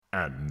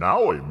And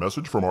now a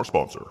message from our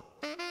sponsor.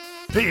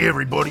 Hey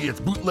everybody, it's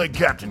Bootleg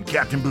Captain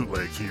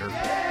Bootlegs here.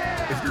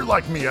 If you're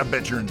like me, I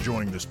bet you're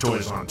enjoying this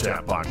Toys on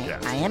Tap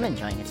podcast. I am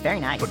enjoying it. It's very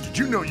nice. But did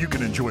you know you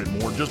can enjoy it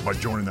more just by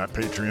joining that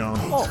Patreon?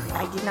 Oh,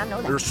 I did not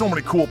know that. There's so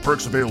many cool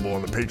perks available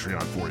on the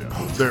Patreon for you.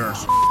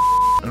 There's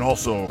and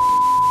also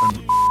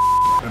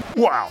and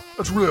wow,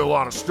 that's really a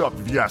lot of stuff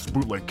if you ask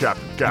Bootleg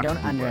Captain I don't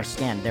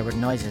understand. There were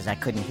noises I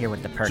couldn't hear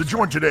with the perks. So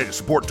join today to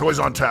support Toys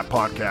on Tap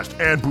podcast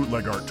and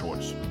Bootleg Art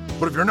Toys.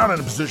 But if you're not in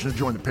a position to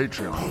join the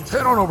Patreon,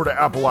 head on over to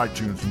Apple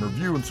iTunes and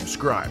review and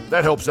subscribe.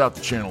 That helps out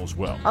the channel as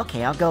well.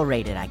 Okay, I'll go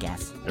rate it, I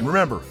guess. And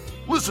remember,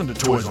 listen to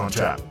Toys on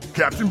Tap.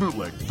 Captain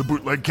Bootleg, the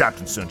Bootleg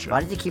Captain sent you.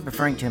 Why does he keep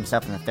referring to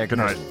himself in the third Can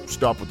person? I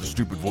stop with the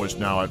stupid voice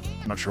now? I'm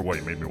not sure why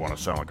you made me want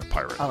to sound like a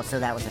pirate. Oh, so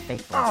that was a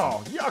fake voice.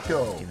 Oh,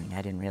 yucko!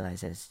 I didn't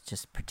realize it's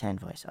just pretend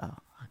voice. Oh,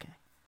 okay.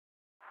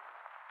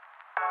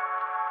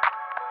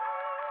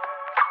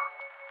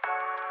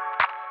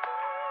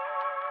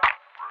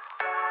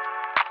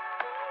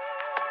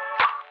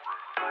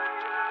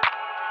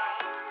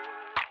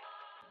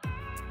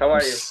 How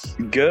are you?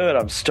 Good.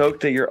 I'm stoked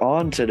that you're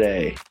on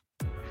today.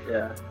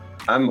 Yeah,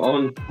 I'm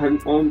on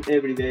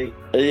every day.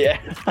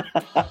 Yeah.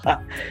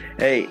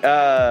 Hey,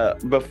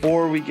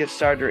 before we get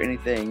started or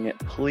anything,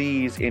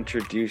 please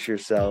introduce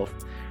yourself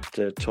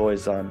to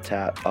Toys on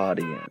Tap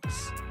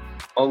audience.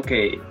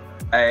 Okay,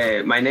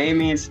 my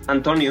name is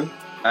Antonio.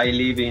 I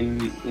live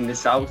in the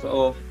south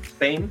of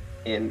Spain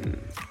in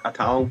a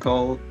town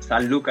called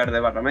Sanlúcar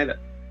de Barrameda.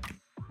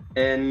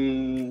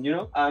 And,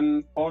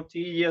 I'm 40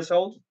 years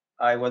old.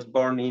 I was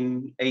born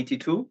in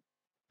 82.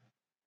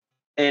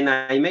 And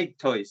I make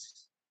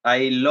toys.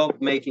 I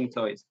love making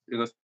toys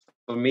because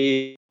for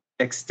me,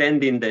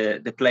 extending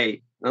the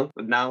play,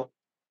 but now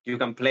you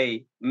can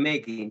play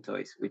making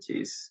toys, which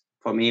is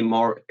for me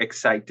more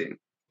exciting.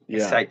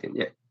 Yeah. Exciting,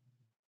 yeah.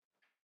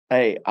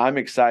 Hey, I'm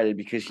excited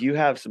because you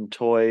have some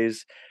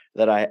toys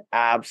that I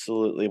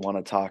absolutely want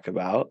to talk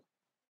about.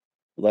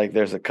 Like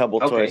there's a couple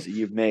toys that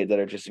you've made that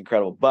are just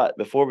incredible. But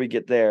before we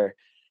get there,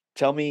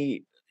 tell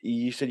me,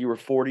 you said you were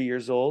 40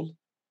 years old,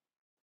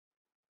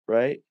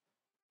 right?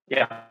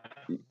 Yeah.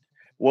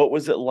 What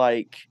was it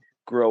like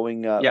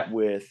growing up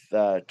with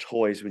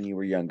toys when you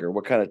were younger?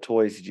 What kind of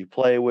toys did you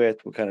play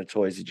with? What kind of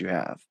toys did you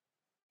have?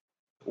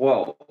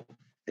 Well,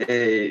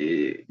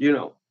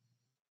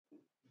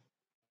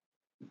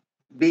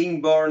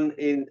 being born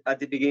at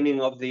the beginning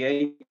of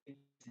the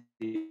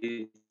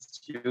 80s,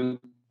 you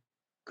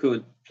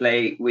could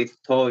play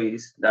with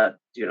toys that,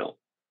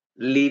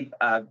 leave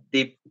a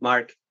deep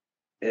mark,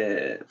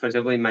 for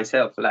example, in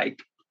myself, like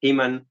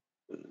He-Man,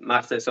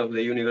 Masters of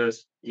the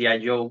Universe, G.I.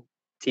 Joe,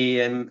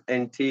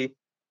 TMNT,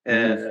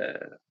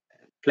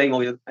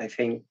 Playmobil. I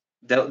think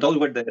those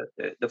were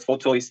the four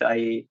toys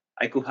I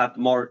could have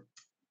more.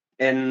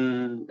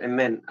 And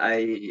man,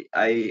 I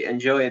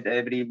enjoyed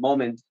every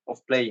moment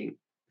of playing.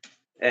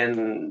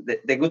 And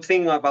the good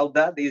thing about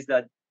that is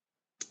that,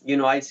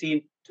 I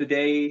see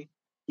today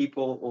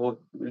people or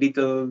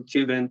little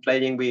children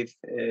playing with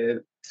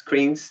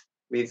screens,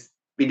 with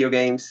video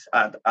games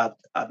at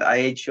the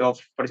age of,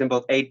 for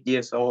example, 8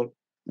 years old,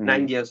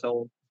 9 years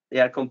old. They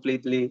are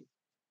completely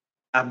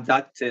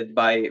abducted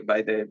by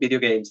the video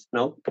games,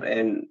 no?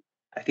 And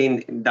I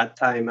think in that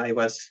time I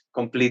was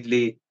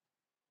completely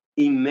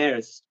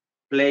immersed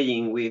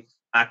playing with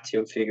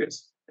action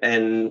figures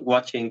and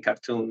watching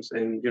cartoons.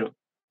 And,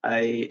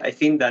 I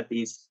think that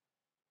is,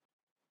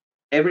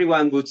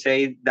 everyone would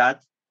say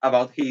that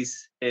about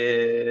his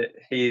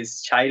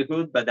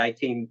childhood, but I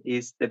think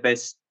it's the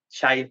best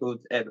childhood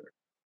ever,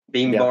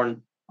 being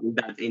born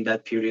in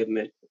that period,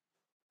 man.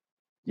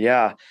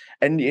 Yeah.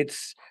 And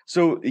it's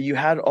so you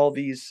had all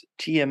these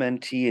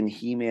TMNT and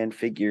He-Man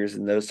figures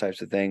and those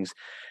types of things.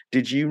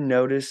 Did you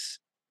notice,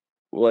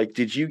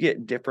 did you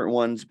get different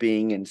ones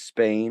being in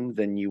Spain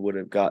than you would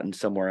have gotten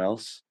somewhere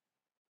else?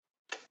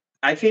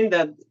 I think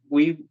that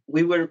we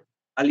were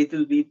a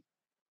little bit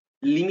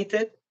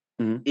limited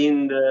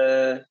in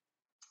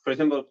for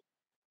example,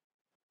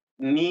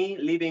 me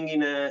living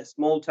in a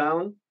small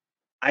town,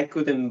 I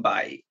couldn't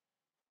buy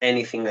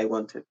anything I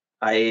wanted.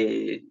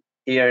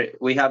 Here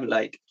we have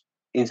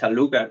in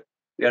Sanlúcar,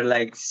 we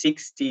are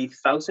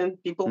 60,000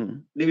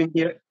 people living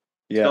here.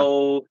 Yeah.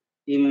 So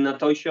in a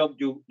toy shop,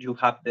 you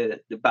have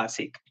the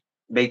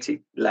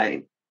basic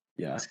line.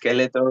 Yeah.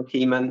 Skeletor,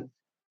 He-Man,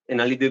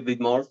 and a little bit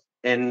more.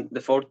 And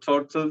the 4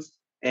 turtles,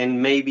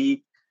 and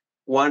maybe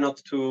 1 or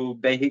 2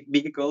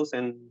 vehicles,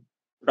 and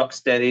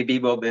Rocksteady,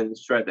 Bebop, and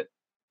Shredder.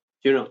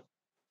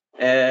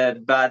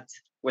 But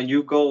when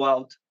you go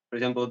out, for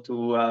example,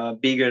 to a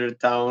bigger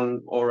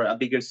town or a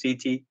bigger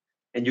city,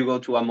 and you go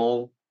to a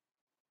mall,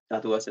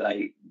 that was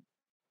like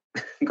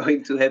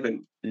going to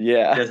heaven.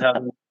 Yeah. Just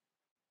have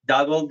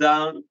double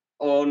down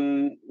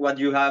on what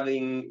you have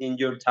in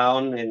your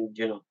town, and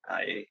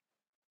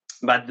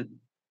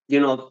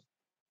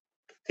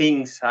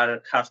things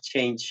have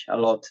changed a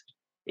lot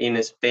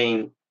in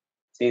Spain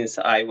since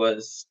I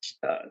was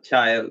a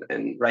child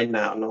and right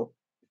now. No,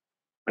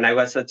 when I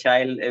was a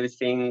child,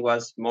 everything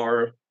was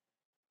more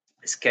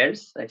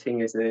scarce, I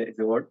think is the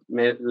word.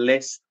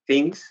 Less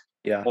things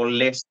Yeah. or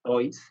less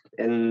toys,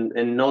 and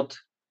not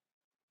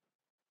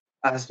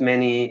as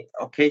many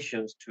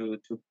occasions to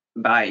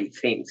buy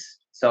things.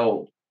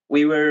 So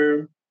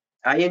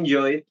I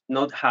enjoyed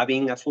not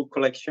having a full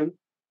collection,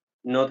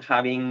 not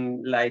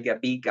having like a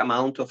big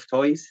amount of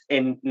toys,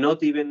 and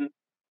not even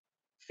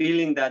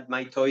feeling that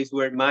my toys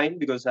were mine,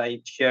 because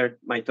I shared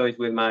my toys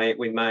with my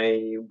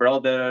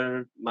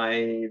brother,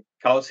 my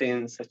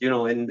cousins,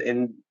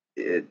 and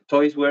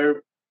toys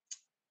were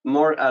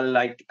more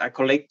like a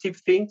collective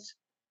things,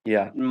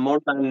 Yeah. more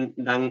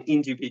than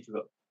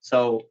individual.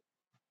 So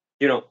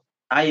you know,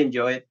 I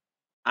enjoy it.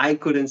 I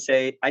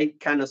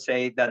cannot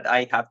say that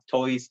I have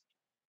toys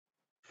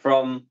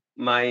from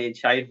my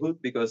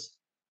childhood, because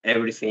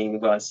everything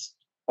was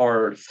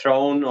or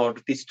thrown or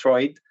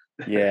destroyed.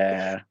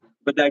 Yeah.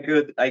 But I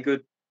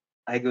could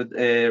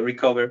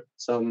recover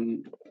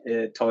some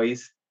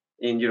toys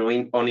on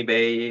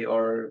eBay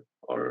or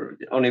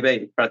on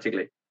eBay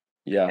practically,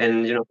 Yeah.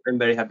 and I'm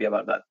very happy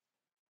about that.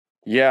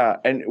 Yeah,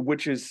 and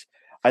which is,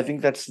 I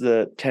think that's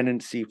the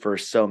tendency for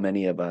so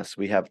many of us.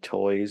 We have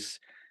toys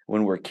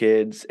when we're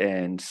kids,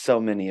 and so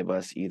many of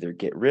us either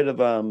get rid of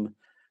them,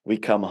 we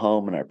come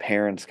home and our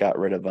parents got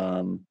rid of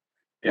them,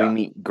 we Yeah,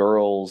 meet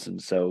girls,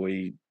 and so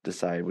we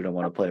decide we don't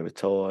want to play with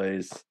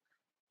toys.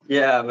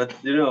 yeah, but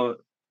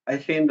I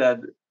think that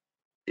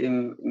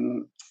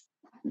in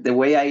the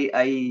way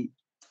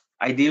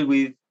I deal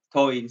with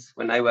toys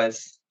when I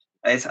was,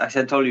 as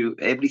I told you,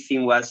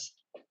 everything was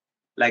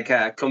like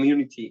a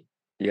community.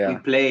 We Yeah,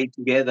 played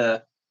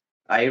together.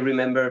 I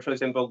remember, for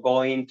example,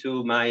 going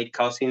to my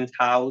cousin's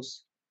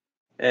house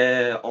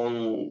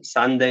on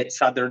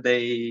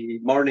Saturday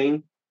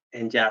morning,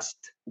 and just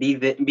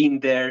being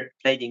there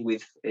playing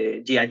with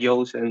GI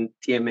Joes and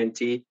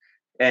TMNT,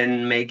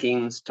 and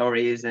making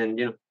stories.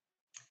 And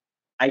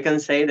I can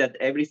say that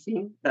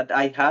everything that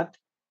I had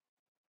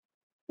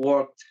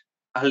worked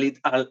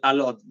a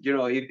lot.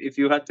 If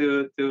you had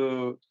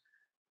to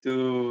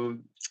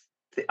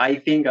I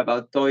think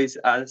about toys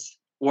as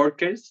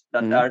workers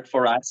that Mhm. are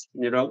for us,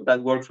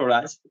 that work for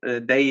us.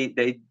 They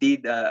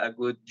did a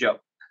good job.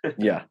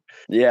 Yeah.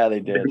 Yeah, they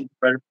They did.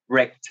 were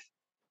wrecked.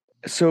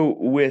 So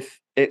with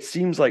it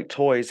seems like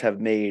toys have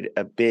made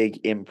a big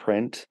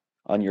imprint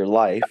on your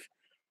life.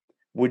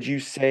 Would you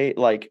say,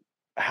 like,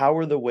 how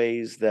are the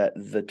ways that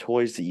the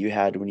toys that you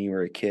had when you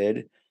were a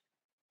kid,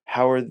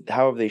 how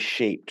have they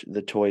shaped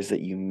the toys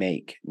that you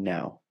make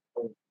now?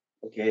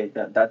 Okay,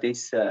 that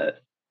is,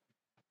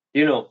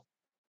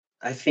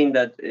 I think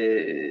that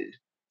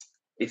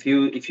if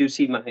you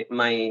see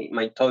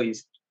my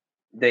toys,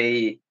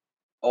 they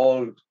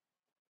all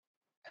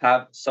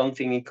have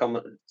something in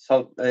common.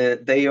 So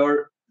they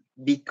are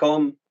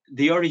become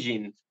the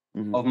origin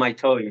Mhm. of my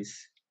toys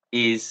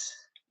is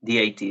the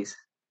 80s.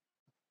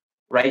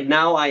 Right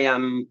now, I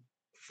am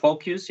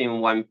focused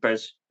in one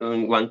person,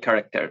 on one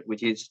character,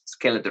 which is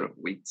Skeletor,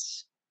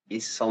 which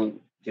is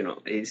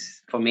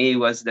is for me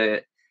was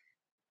the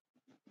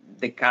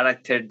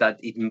character that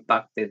it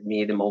impacted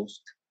me the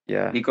most,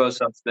 Yeah.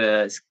 because of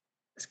the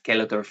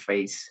Skeletor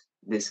face,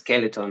 the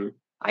skeleton.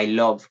 I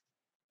love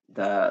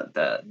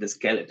the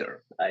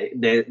Skeletor.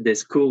 The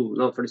school.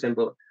 No, for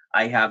example,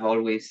 I have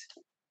always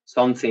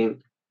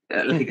something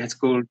like a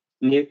school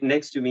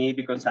next to me,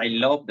 because I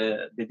love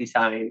the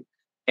design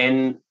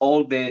and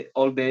all the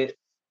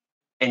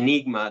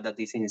enigma that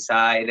is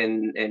inside,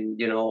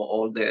 and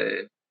all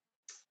the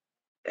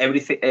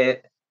everything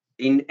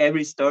in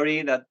every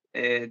story that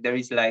there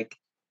is like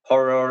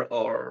horror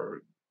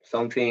or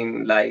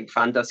something like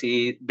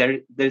fantasy.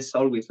 There's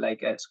always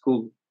like a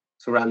school Yeah.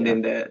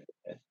 surrounding the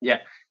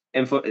yeah.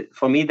 And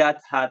for me,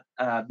 that had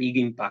a big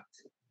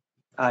impact.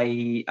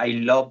 I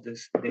love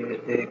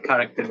the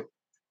character,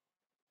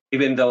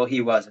 even though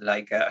he was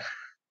like a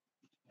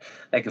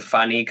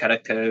funny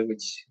character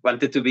which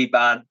wanted to be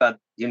bad, but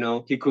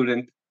he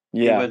couldn't.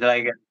 He Yeah. was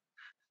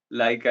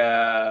like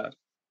uh,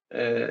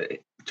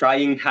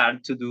 trying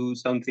hard to do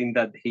something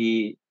that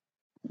he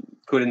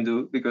couldn't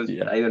do, because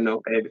Yeah. I don't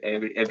know,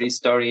 every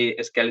story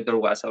Skeletor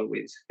was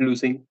always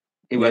losing.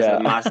 He was a Yeah.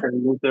 master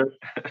loser,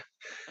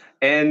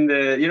 and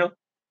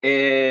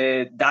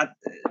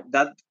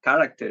that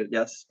character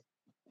just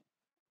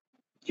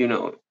you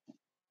know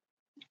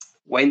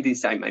went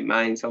inside my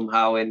mind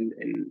somehow, and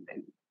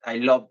I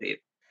loved it,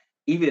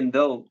 even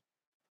though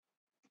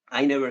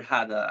I never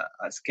had a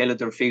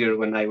Skeletor figure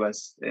when I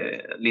was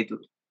little.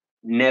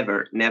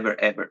 Never, never,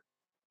 ever.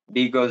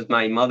 Because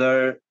my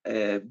mother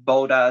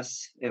bought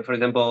us, for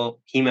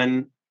example,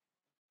 He-Man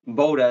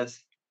bought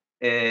us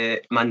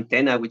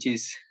Mantena, which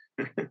is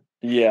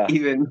Yeah.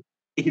 even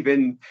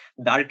even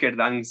darker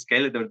than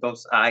Skeletor,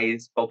 those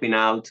eyes popping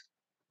out.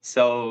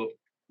 So,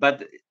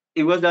 but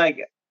it was like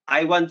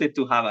I wanted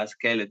to have a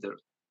Skeletor,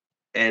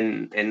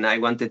 and I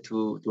wanted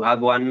to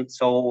have one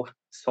so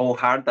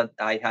hard that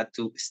I had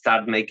to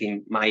start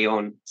making my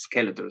own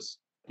Skeletors.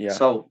 Yeah.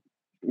 So,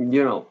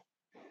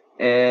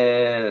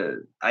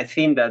 I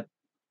think that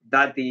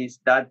is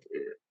that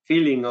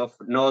feeling of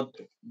not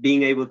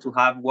being able to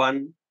have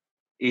one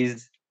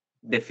is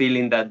the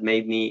feeling that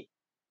made me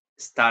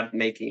start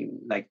making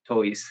like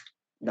toys,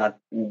 that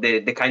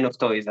the kind of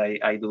toys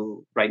I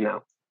do right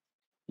now.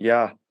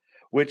 Yeah,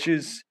 which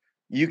is,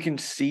 you can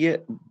see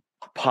it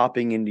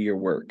popping into your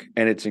work,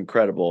 and it's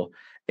incredible.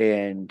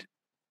 And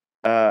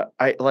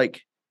I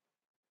like,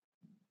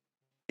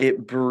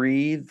 it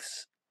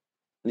breathes.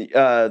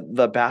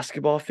 The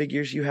basketball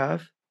figures you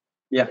have,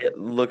 Yeah, it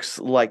looks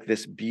like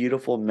this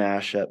beautiful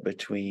mashup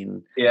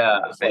between yeah,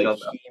 almost I like love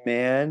that.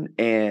 He-Man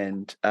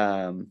and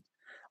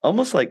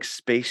almost like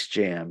Space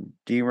Jam.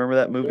 Do you remember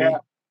that movie? Yeah.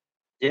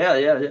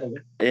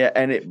 Yeah,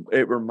 and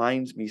it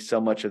reminds me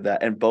so much of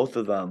that. And both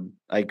of them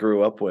I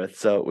grew up with,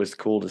 so it was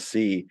cool to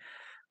see.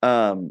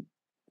 And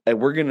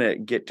we're gonna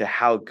get to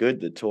how good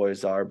the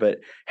toys are, but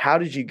how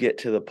did you get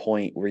to the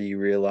point where you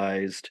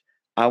realized,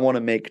 I want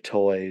to make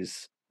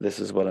toys? This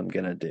is what I'm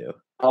gonna do.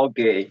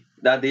 Okay,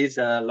 that is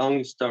a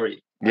long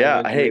story. I'm Yeah,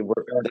 going to hey, make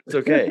it short. that's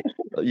okay.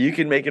 You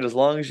can make it as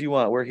long as you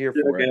want. We're here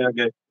for it.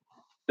 Okay.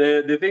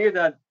 The thing is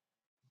that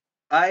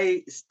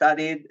I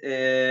studied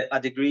a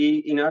degree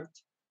in art.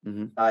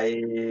 Hmm.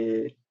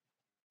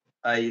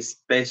 I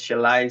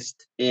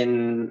specialized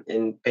in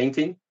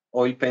painting,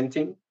 oil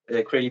painting,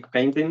 acrylic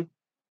painting,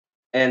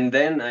 and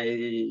then I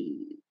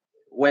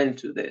went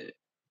to the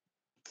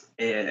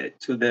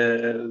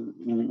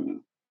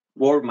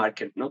work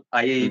market. No,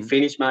 I Hmm.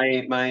 finished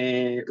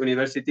my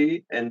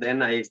university, and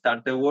then I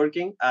started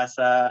working as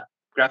a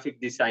graphic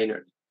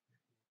designer.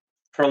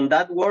 From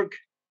that work,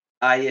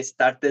 I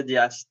started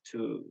just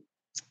to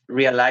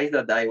realize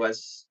that I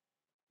was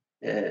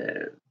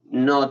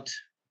not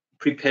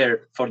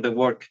prepared for the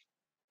work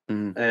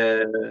Hmm.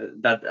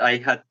 that I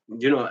had.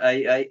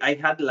 I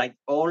had like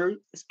all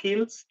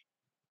skills.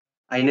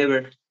 I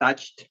never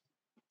touched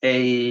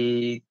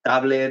a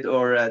tablet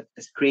or a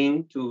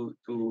screen to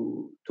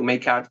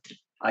make art.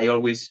 I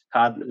always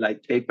had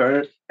like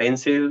paper,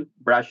 pencil,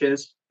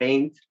 brushes,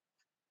 paint,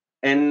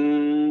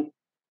 and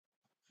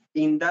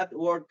in that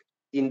work,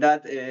 in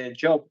that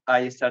job,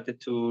 I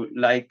started to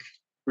like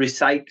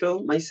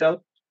recycle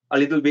myself a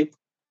little bit.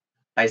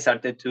 I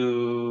started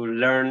to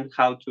learn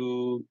how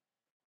to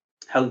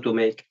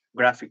make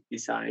graphic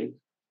design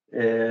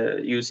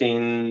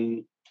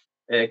using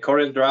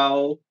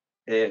CorelDRAW,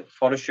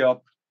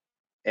 Photoshop.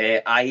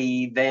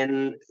 I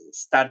then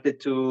started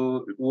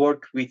to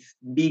work with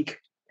big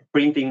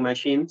printing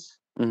machines.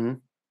 Hmm.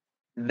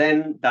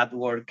 Then that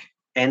work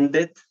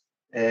ended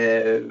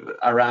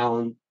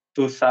around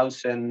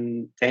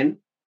 2010.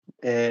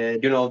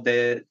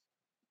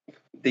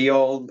 The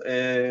old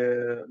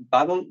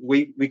bubble.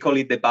 We call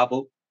it the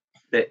bubble,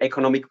 the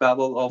economic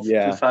bubble of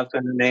Yeah.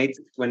 2008.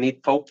 When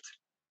it popped,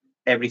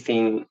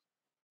 everything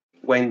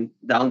went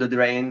down the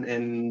drain,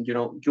 and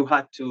you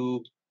had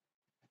to.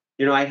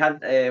 I had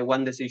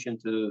one decision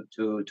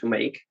to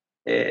make.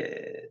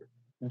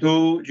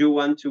 Do you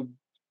want to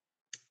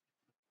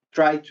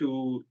try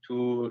to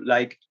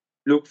like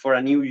look for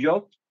a new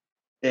job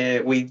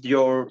with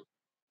your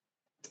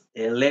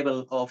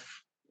level of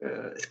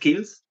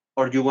skills,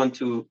 or do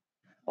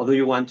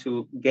you want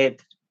to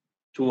get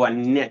to a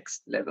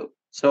next level?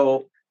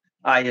 So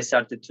I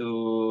started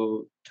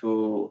to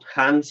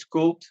hand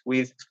sculpt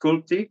with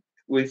Sculpey,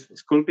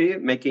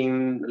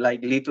 making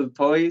like little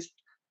toys.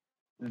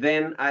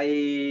 Then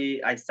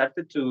I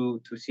started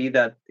to see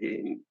that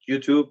in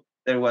YouTube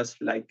there was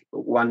like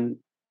one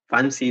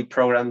fancy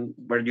program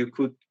where you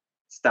could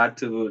start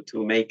to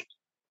make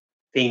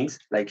things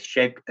like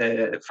shape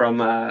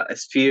from a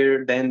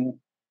sphere, then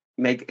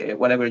make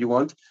whatever you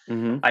want.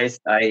 Hmm.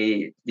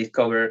 I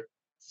discovered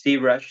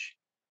ZBrush.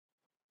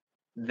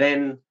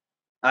 Then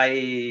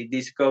I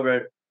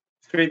discovered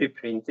 3D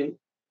printing.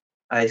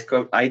 I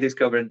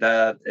discovered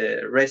that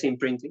resin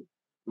printing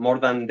more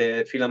than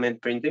the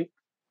filament printing,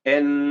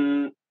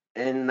 and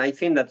I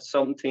think that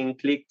something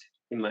clicked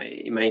in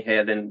my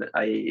head, and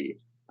I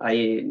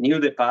knew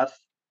the path.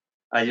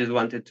 I just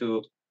wanted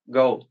to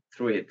go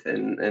through it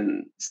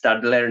and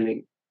start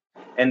learning.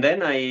 And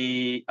then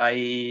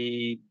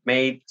I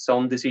made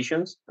some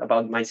decisions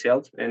about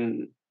myself,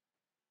 and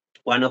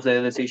one of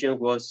the decisions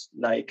was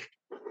like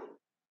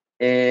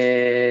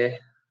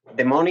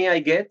the money I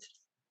get,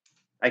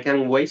 I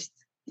can waste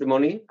the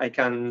money. I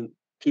can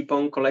keep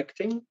on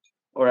collecting,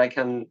 or I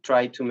can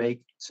try to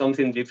make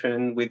something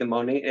different with the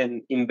money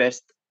and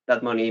invest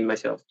that money in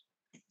myself.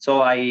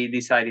 So I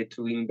decided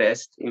to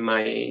invest in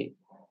my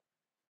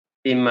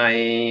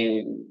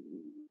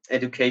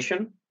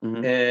education,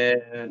 Hmm.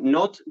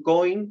 not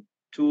going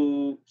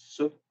to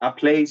a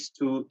place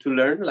to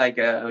learn like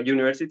a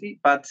university,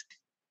 but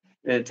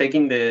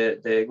taking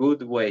the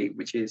good way,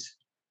 which is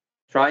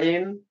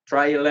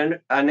trial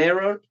and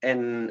error,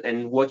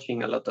 and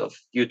watching a lot of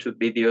YouTube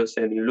videos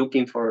and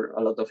looking for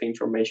a lot of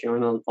information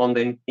on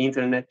the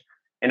internet.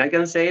 And I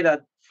can say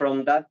that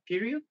from that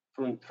period,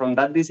 from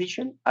that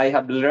decision, I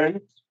have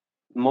learned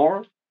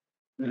more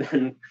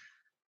than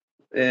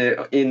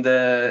in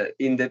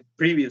the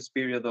previous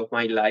period of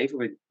my life,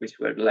 which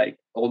were like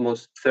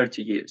almost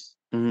 30 years.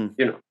 Hmm.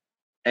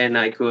 And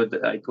I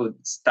could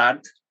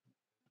start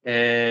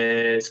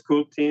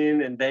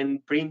sculpting and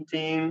then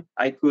printing.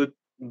 I could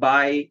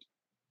buy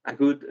a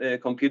good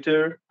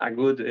computer, a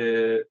good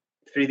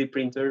 3D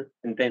printer,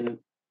 and then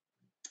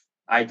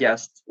I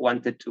just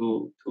wanted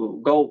to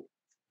go.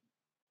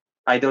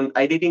 I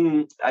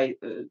didn't.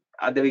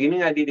 At the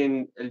beginning I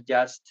didn't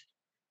just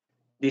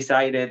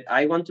decided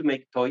I want to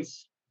make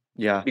toys.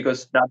 Yeah.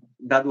 Because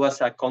that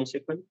was a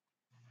consequence.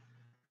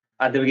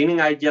 At the beginning,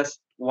 I just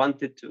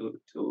wanted to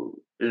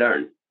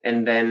learn,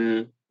 and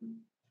then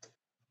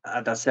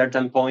at a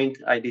certain point,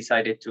 I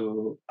decided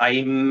to.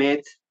 I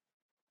met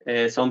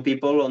some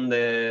people on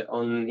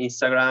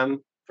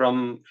Instagram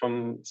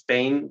from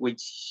Spain,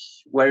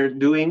 which were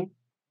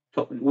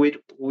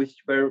which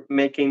were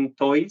making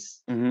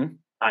toys. Mm-hmm.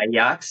 I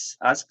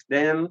asked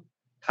them,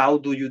 how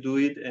do you do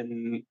it,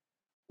 and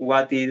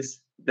what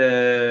is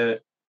the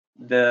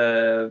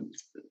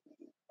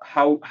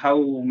how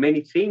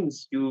many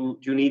things you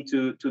need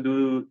to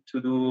do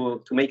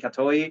to make a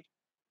toy,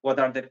 what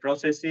are the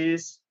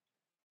processes,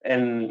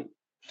 and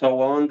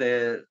so on,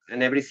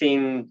 and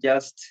everything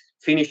just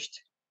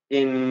finished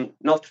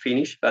not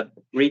finished but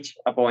reached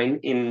a point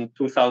in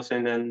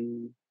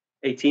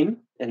 2018,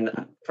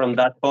 and from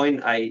that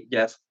point I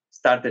just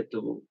started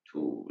to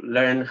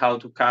learn how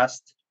to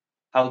cast,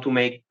 how to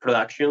make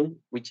production,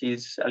 which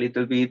is a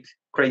little bit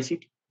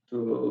crazy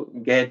to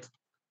get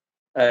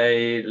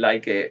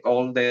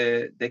all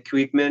the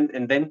equipment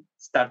and then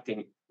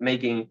starting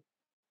making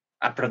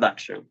a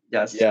production.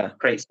 Just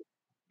crazy,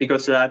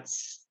 because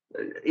that's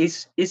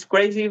is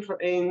crazy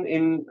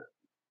in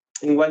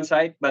one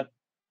side, but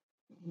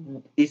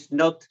it's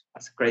not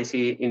as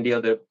crazy in the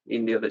other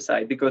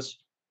side, because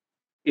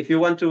if you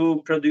want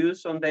to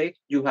produce someday,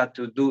 you have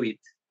to do it.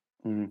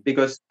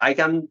 Because I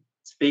can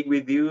speak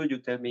with you, you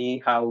tell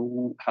me how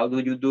do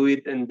you do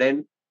it, and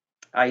then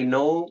I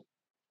know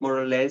more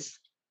or less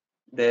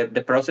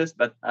the process,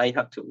 but I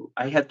had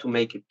to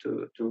make it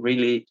to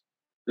really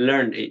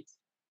learn it.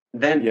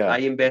 Then I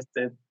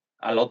invested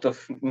a lot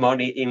of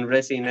money in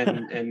resin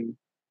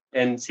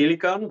and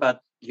silicone,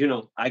 but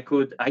I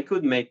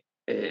could make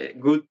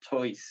good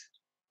toys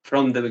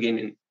from the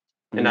beginning,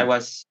 and I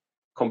was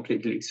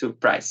completely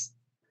surprised.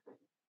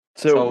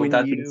 So when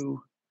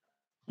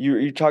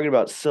you're talking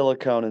about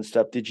silicone and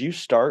stuff, did you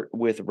start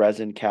with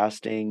resin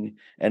casting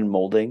and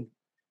molding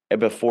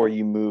before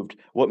you moved?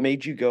 What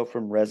made you go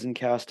from resin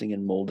casting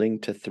and molding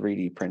to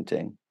 3D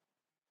printing?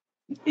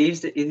 It's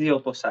the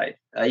opposite.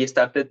 I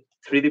started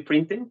 3D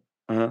printing,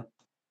 and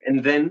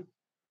then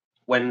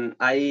when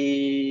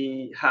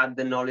I had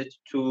the knowledge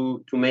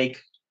to make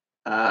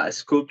a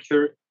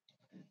sculpture,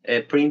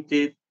 print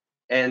it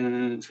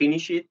and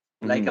finish it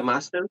like a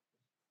master,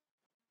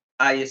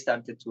 I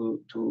started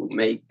to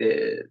make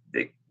the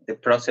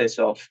process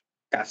of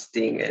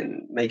casting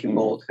and making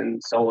molds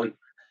and so on.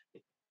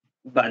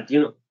 But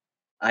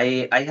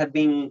I have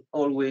been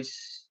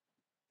always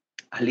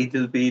a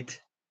little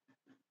bit,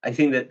 I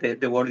think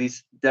that the word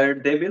is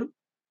daredevil.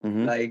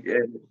 Like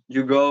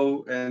you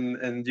go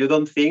and you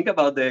don't think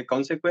about the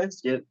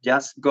consequence, you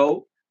just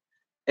go.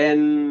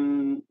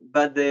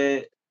 But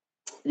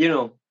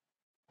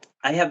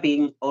I have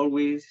been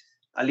always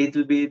a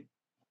little bit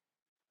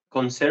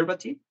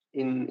conservative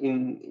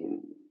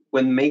in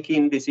when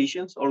making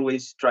decisions,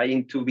 always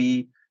trying to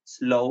be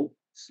slow,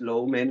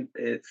 man.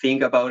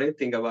 Think about it.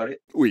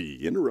 We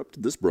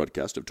interrupted this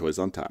broadcast of Toys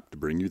on Tap to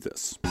bring you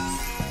this.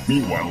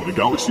 Meanwhile, in a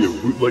galaxy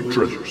of bootleg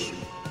treasures.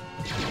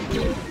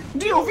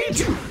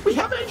 DOV2, we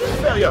have engine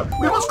failure.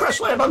 We must crash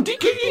land on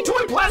DKE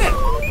Toy Planet.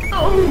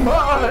 Oh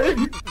my,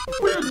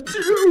 we're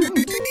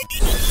doomed.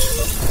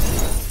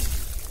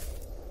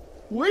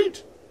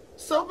 Wait,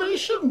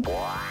 salvation.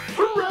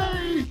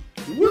 Hooray,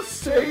 we're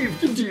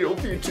saved,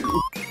 DOV2.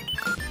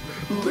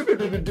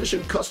 Limited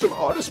edition custom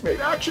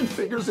artist-made action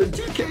figures and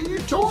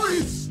DKE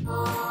Toys.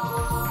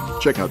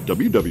 Check out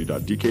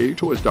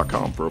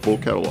www.dketoys.com for a full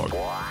catalog.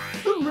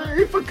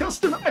 Hooray for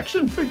custom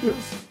action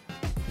figures.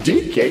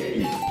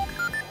 DKE.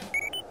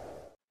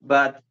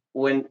 But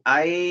when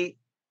I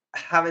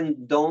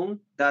haven't done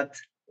that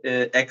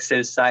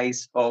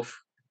exercise of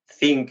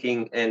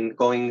thinking and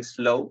going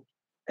slow,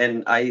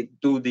 and I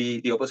do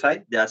the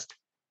opposite, just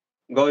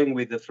going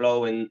with the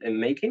flow and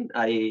making,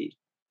 I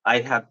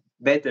have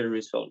better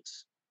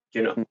results,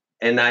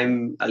 and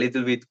I'm a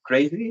little bit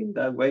crazy in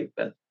that way,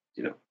 but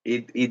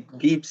it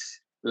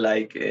gives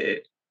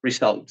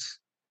results.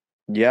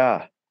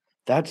 Yeah,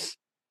 that's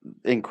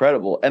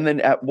incredible. And then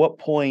at what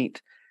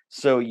point,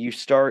 so you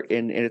start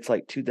and it's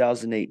like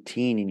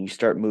 2018 and you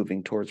start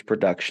moving towards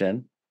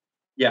production.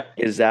 Yeah.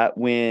 Is that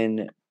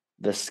when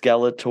the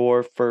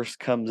Skeletor first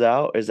comes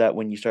out? Is that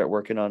when you start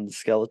working on the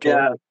Skeletor?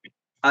 Yeah,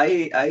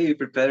 I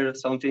prepared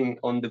something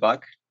on the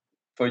back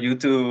for you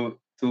to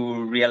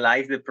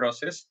realize the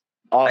process.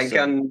 Awesome. I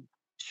can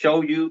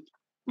show you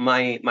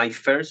my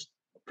first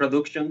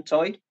production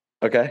toy.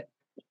 Okay.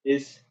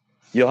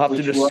 You'll have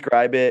to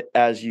describe it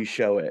as you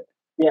show it.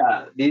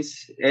 Yeah,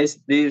 this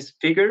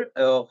figure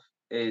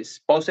is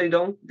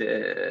Poseidon,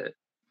 the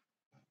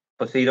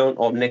Poseidon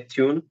of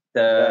Neptune,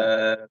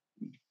 the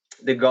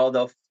god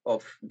of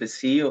the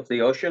sea, of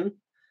the ocean.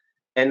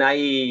 and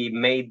I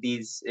made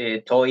this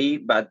toy,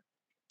 but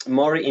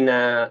more in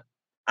a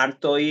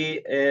art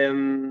toy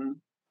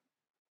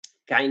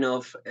kind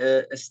of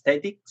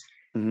aesthetic.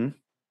 Mm-hmm.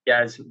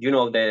 Yes,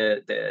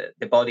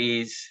 the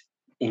bodies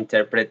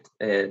interpret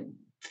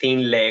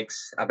thin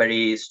legs, a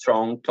very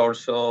strong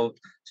torso,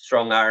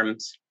 strong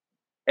arms,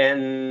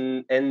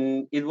 and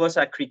it was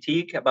a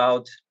critique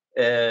about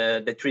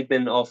the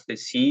treatment of the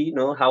sea.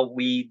 How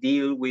we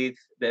deal with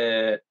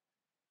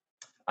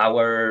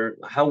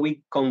how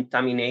we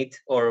contaminate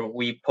or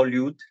we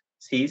pollute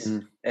seas,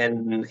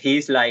 and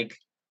he's like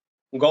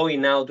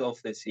going out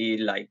of the sea,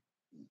 like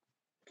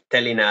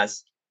telling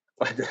us,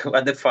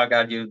 what the fuck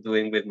are you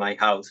doing with my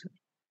house?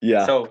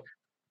 Yeah. So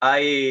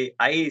I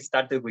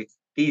started with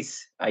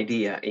this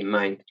idea in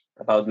mind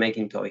about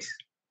making toys.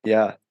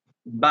 Yeah.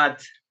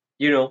 But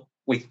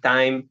with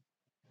time,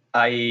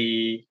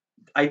 I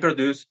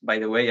produced. By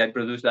the way, I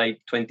produced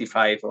like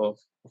 25 of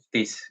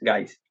these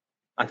guys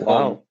at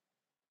home.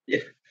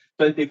 Yeah,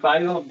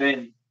 25 of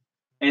them.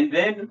 And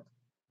then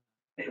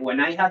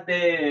when I had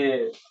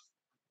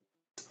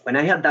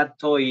that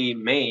toy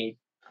made,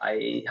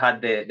 I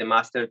had the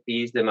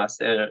masterpiece, the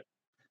master.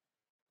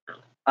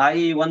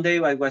 One day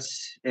I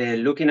was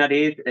looking at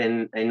it,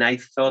 and I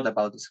thought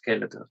about the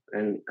skeleton,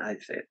 and I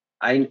said,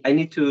 I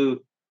need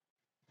to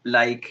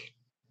like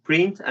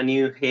print a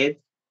new head,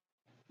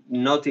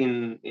 not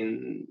in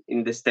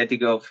the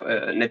aesthetic of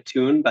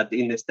Neptune, but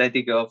in the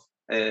aesthetic of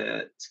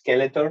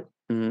Skeletor.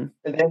 Mm-hmm.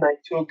 And then I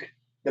took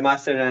the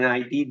master and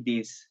I did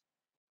this,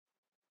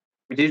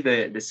 which is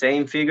the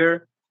same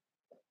figure,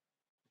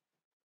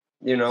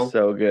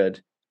 So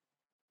good.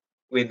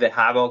 with the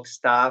Havoc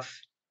stuff,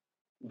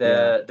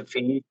 the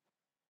feet,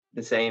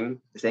 the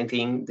same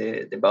thing,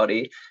 the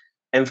body.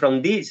 And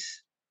from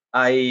this,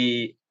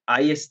 I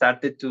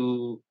started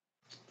to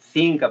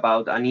think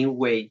about a new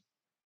way.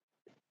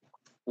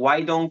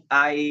 Why don't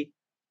I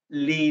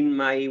lean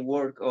my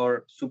work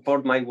or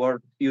support my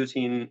work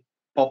using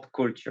pop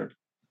culture,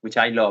 which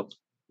I love,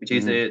 which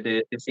is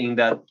the thing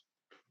that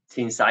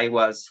since I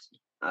was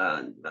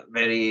a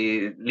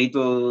very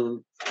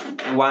little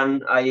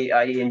one,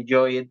 I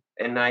enjoy it,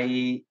 and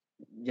I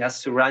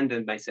just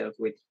surrounded myself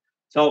with.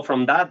 So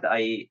from that,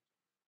 I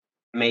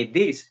made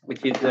this,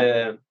 which is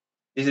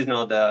this is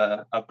not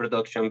a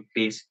production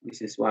piece.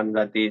 This is one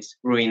that is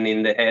ruined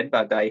in the head,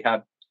 but I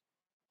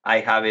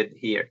have it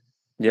here.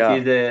 Yeah.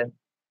 Which is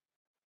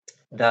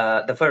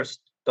the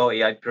first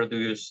toy I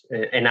produced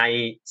and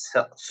I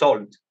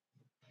sold.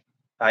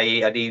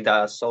 I did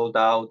a sold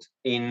out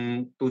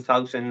in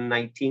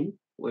 2019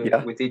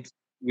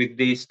 with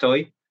this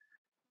toy,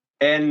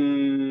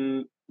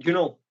 and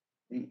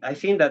I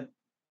think that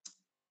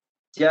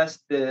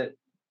just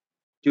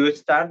you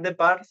start the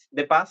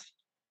path,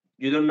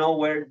 you don't know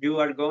where you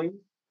are going,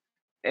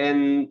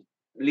 and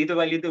little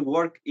by little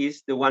work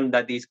is the one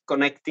that is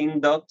connecting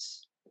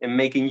dots and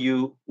making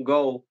you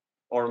go,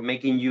 or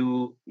making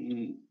you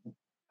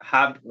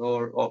have,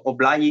 or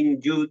obliging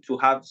you to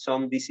have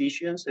some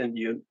decisions, and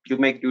you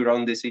make your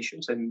own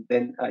decisions. And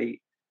then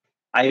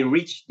I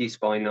reached this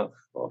point of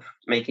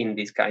making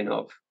this kind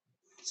of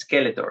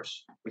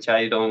Skeletors, which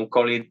I don't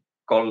call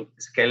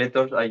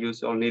Skeletors. I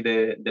use only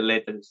the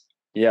letters.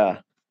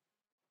 Yeah.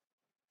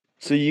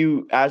 So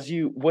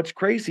what's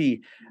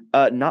crazy,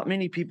 not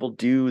many people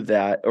do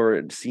that, or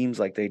it seems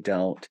like they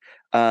don't.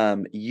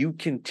 You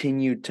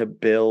continue to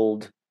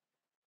build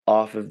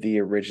off of the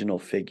original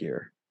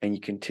figure, and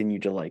you continue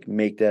to like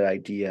make that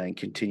idea and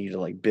continue to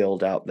like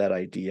build out that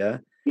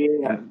idea.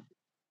 Yeah.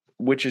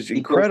 Which is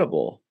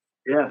incredible.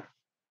 Yeah.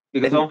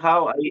 Because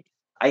somehow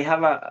I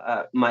have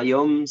my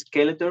own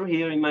Skeletor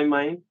here in my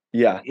mind.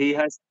 Yeah. He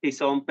has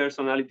his own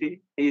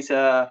personality. He's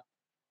a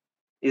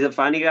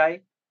funny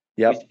guy.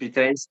 Yep. Which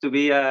pretends to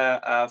be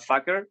a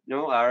fucker,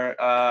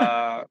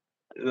 or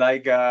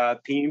like a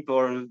pimp,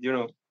 or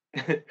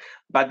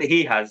but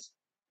he has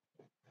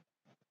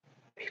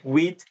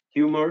wit,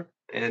 humor,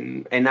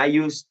 and I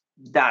use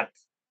that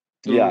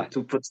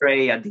to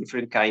portray a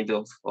different kind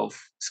of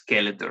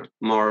Skeletor,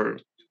 more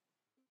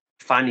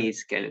funny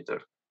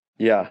Skeletor.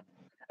 Yeah.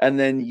 And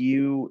then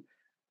you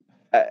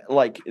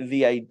like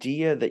the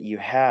idea that you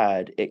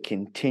had, it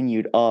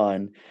continued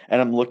on,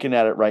 and I'm looking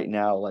at it right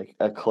now, like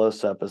a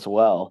close up as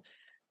well.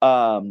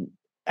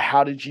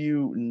 How did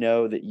you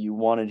know that you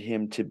wanted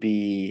him to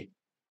be,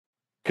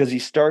 because he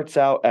starts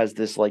out as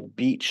this like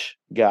beach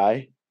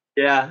guy.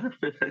 Yeah.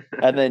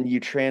 And then you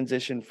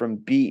transition from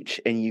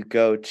beach and you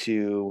go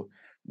to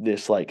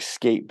this like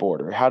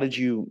skateboarder. How did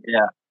you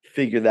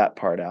figure that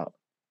part out?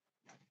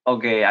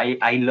 Okay,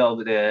 I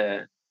love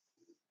the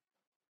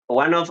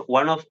one of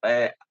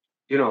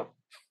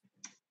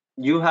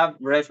you have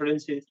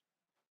references,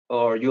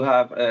 or you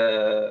have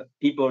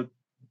people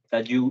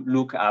that you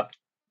look up.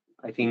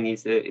 I think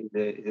is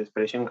the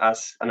expression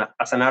as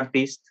an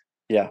artist.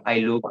 Yeah, I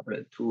look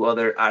to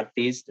other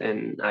artists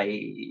and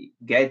I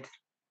get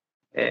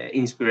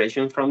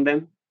inspiration from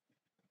them.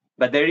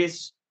 But there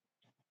is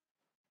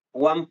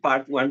one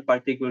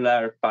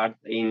particular part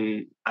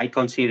I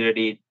consider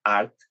it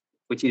art,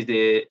 which is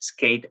the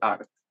skate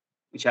art,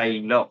 which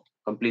I love.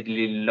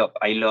 completely love.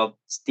 I love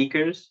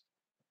stickers.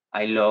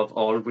 I love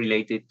all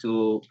related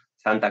to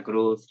Santa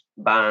Cruz,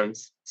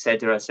 bands,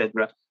 etc.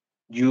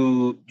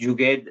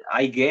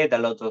 I get a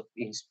lot of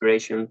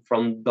inspiration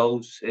from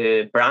those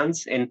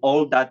brands and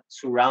all that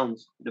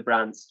surrounds the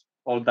brands,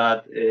 all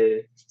that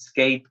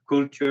skate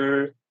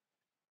culture.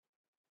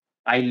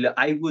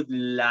 I would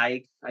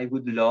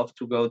love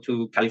to go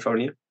to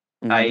California.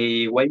 Mhm.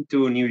 I went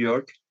to New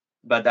York,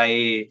 but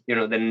the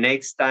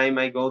next time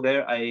I go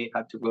there, I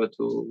have to go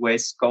to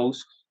West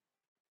Coast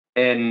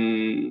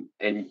and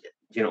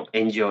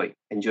enjoy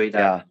that.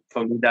 Yeah.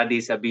 For me, that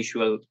is a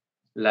visual,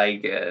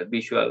 like a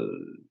visual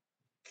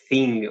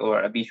thing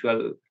or a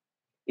visual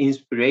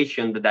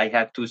inspiration that I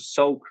have to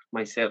soak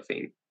myself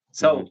in.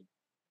 So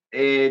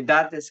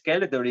that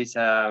Skeletor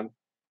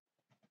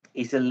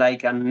is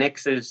like an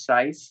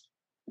exercise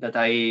that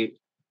I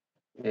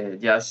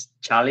just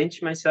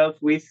challenge myself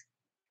with,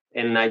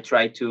 and I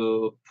try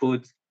to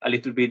put a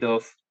little bit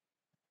of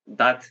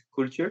that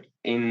culture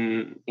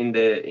in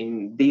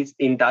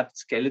that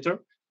Skeletor,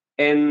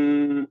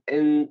 and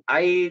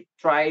I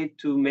try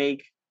to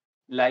make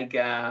like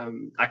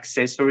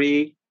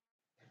accessory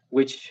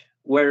which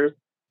were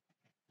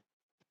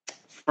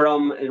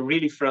from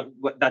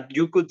that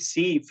you could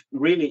see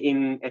really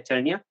in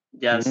Eternia,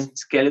 just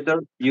Skeletor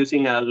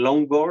using a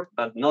longboard,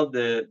 but not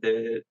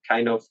the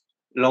kind of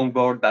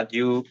longboard that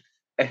you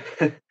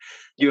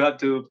you have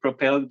to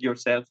propel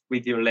yourself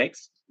with your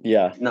legs.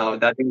 Yeah. No,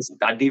 that is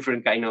a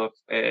different kind of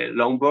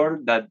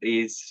longboard that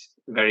is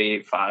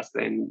very fast,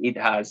 and it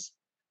has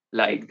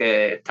like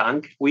the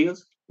tank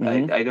wheels.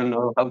 I don't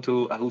know how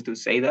to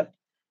say that.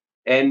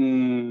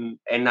 And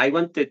I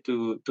wanted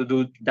to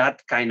do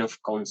that kind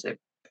of concept,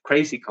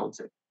 crazy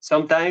concept.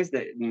 Sometimes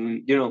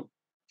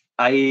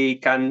I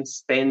can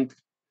spend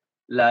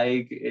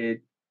like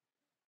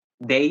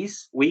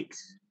days,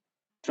 weeks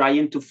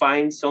trying to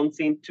find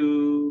something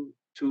to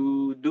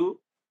do.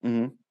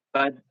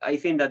 But I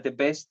think that the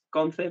best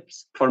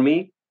concepts for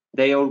me,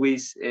 they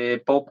always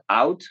pop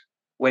out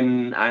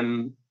when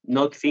I'm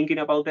not thinking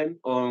about them,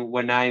 or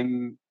when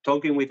I'm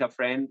talking with a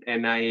friend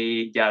and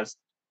I just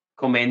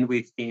comment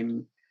with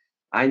him,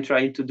 I'm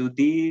trying to do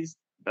this,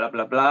 blah,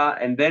 blah, blah.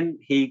 And then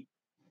he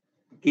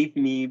give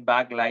me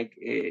back like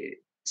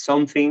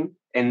something,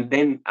 and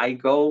then I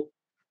go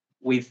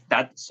with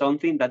that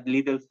something, that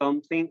little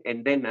something,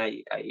 and then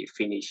I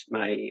finish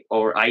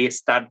I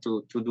start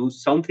to do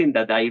something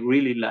that I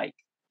really like.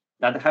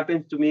 That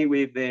happened to me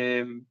with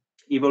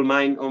Evil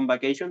Mind on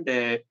Vacation,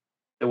 the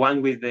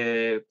one with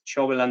the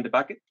shovel and the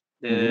bucket,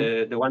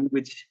 the one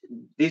which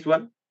this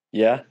one.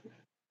 Yeah.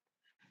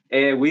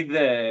 With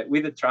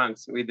the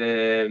trunks, with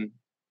the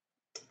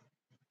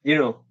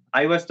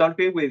I was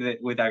talking with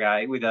a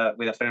guy, with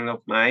a friend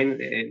of mine,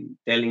 and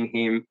telling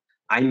him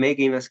I'm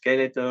making a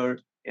Skeletor,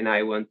 and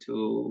I want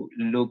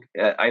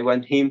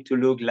him to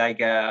look like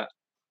a,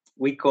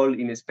 we call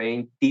in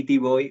Spain Titi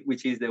boy,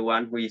 which is the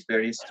one who is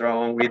very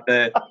strong with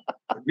the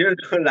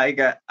like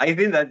I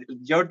think that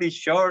Jordi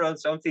Shore or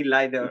something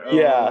like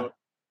that.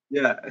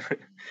 Yeah.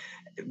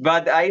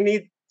 But I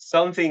need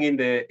something in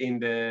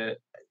the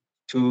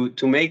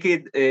to make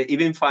it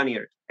even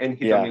funnier. And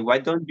he told me, why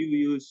don't you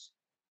use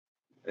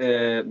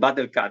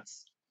Battle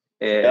Cats,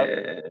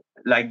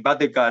 like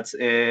Battle Cats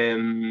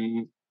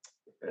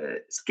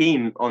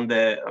skin on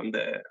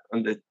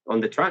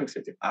the trunks?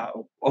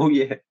 Oh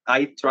yeah,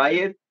 I tried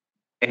it,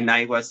 and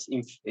I was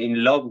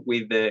in love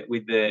with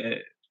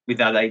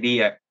that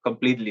idea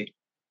completely,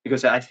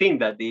 because I think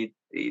that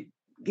it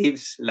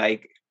gives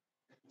like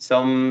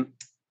some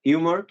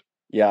humor.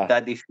 Yeah.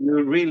 That if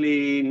you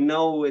really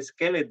know a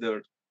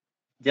Skeletor,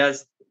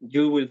 just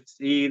you will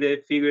see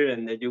the figure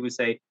and then you will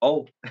say,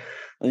 "Oh,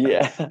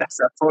 yeah, that's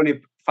a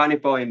funny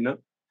point, no?"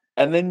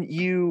 And then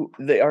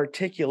the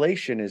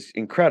articulation is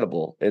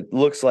incredible. It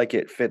looks like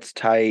it fits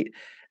tight.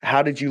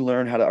 How did you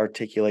learn how to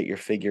articulate your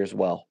figures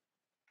well?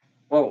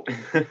 Oh,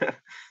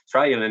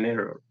 trial and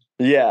error.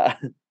 Yeah.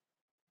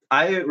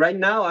 Right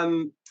now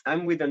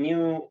I'm with a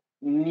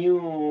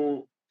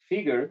new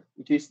figure,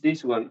 which is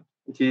this one,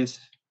 which is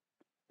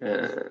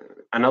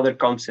another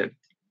concept.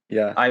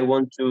 Yeah. I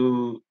want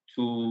to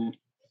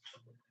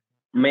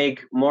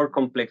make more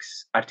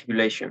complex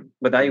articulation,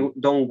 but I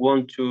don't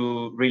want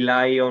to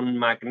rely on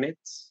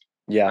magnets.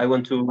 Yeah. I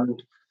want to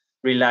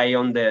rely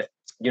on the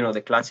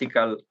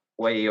classical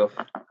way of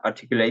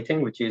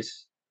articulating, which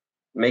is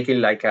making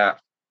like a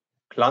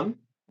clamp.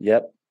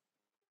 Yep.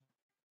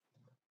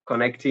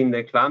 Connecting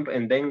the clamp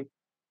and then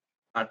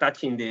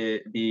attaching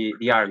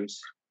the arms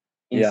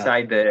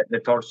inside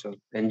the torso,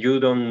 and you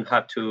don't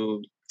have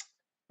to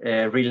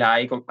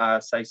rely,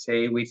 as I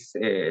say, with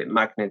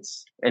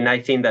magnets. And I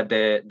think that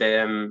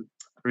the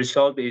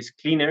result is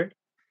cleaner.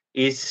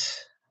 Is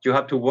you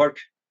have to work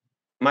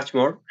much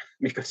more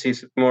because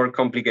it's more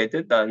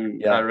complicated than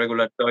a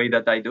regular toy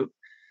that I do.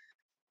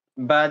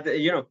 But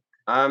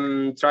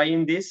I'm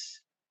trying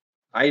this.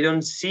 I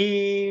don't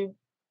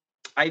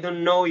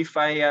know if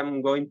I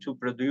am going to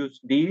produce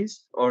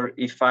this or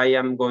if I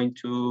am going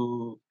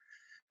to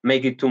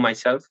make it to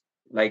myself,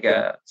 like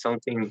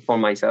something for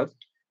myself.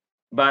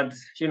 But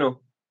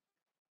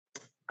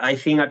I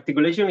think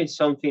articulation is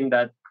something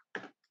that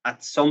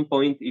at some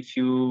point, if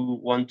you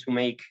want to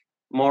make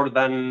more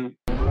than...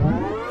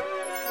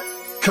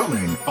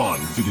 Coming on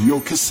video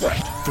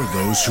cassette for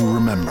those who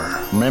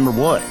remember. Remember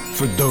what?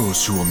 For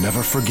those who will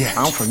never forget.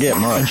 I don't forget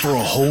much. And for a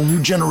whole new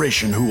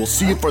generation who will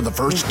see it for the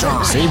first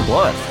time. See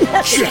what?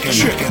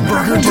 Chicken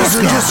Burger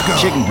Disco.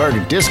 Chicken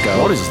Burger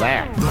Disco? What is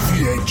that? The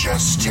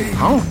VHS tape.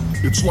 Huh?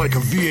 It's like a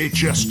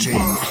VHS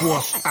tape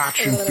plus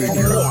action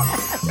figure.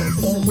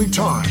 And only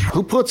time.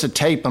 Who puts a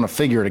tape and a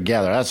figure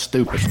together? That's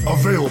stupid.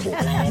 Available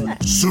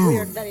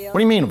soon. What do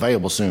you mean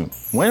available soon?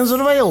 When is it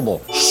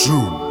available?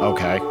 Soon.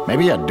 Okay,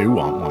 maybe I do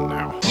want one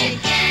now.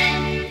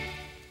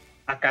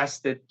 A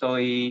casted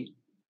toy,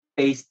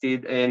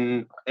 pasted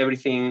and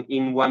everything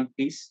in one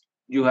piece.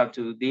 You have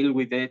to deal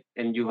with it,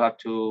 and you have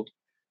to,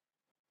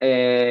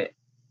 as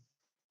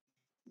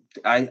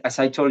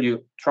I told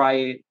you,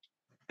 try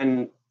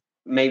and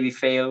maybe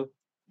fail,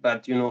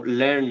 but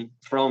learn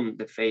from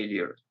the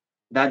failure.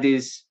 That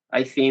is,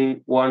 I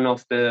think, one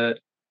of the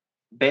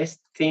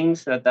best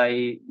things that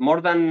more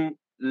than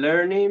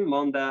learning,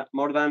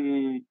 more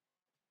than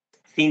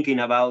thinking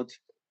about,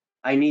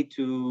 I need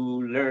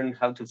to learn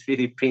how to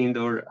 3D print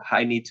or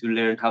I need to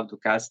learn how to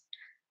cast.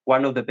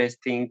 One of the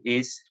best things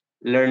is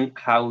learn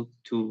how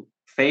to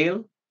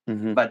fail,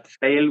 but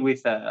fail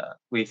with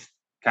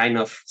kind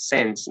of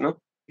sense. No,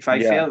 if I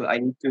fail, I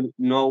need to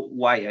know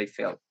why I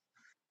failed.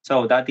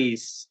 So that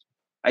is,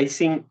 I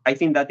think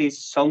that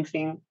is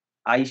something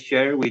I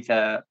share with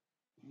a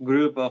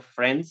group of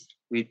friends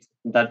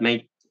that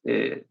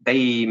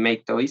they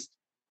make toys,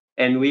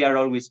 and we are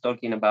always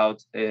talking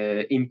about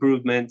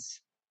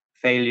improvements,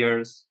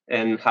 failures,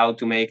 and how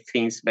to make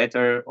things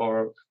better,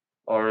 or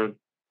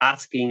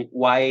asking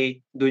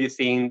why do you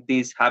think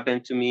this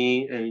happened to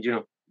me, and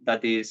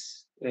that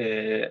is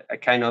a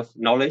kind of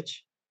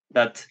knowledge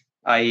that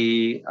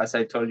I, as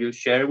I told you,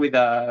 share with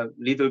a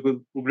little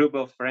group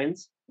of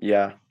friends.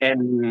 Yeah.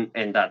 And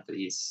that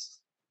is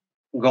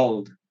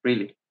gold,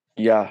 really.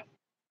 Yeah.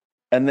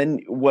 And then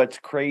what's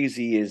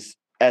crazy is,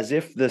 as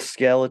if the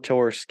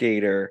Skeletor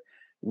skater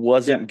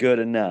wasn't good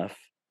enough,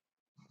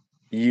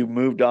 you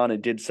moved on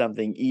and did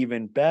something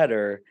even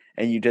better,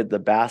 and you did the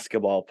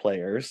basketball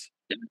players.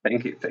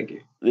 Thank you.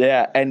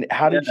 Yeah. And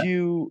how did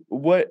you,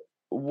 what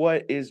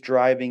is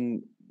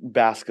driving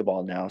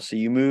basketball now? So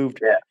you moved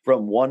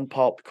from one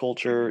pop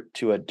culture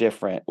to a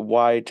different.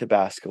 Why to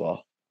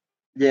basketball?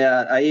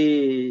 Yeah,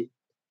 I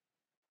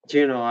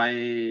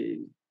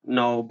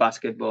know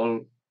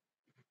basketball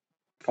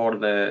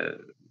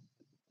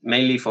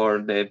mainly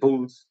for the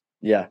Bulls.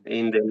 Yeah.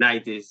 In the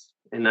 90s,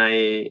 and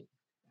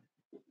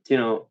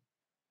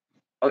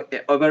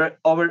over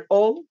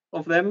all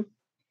of them,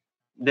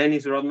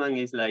 Dennis Rodman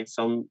is like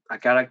a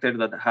character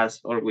that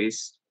has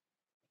always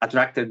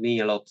attracted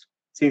me a lot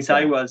since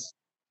I was,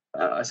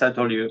 as I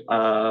told you,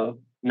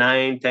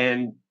 9,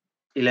 10,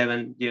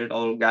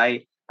 11-year-old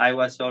guy. I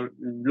was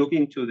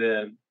looking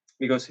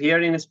because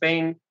here in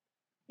Spain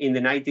in the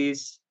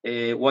 90s,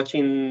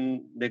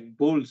 watching the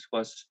Bulls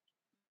was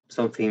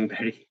something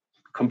very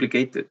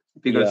complicated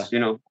because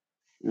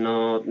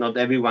not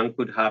everyone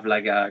could have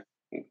like a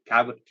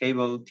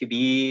cable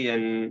TV,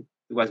 and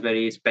it was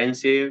very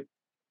expensive,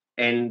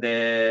 and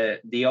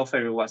the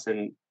offer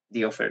wasn't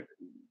the offer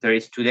there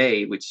is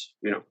today, which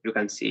you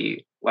can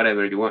see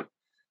whatever you want.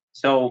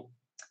 So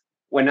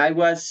when I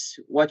was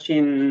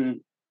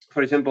watching,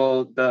 for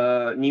example,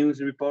 the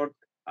news report,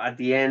 at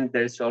the end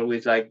there's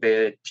always like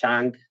the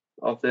chunk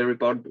of the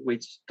report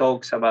which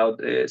talks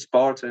about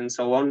sports and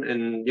so on,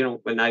 and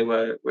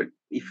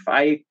if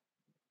I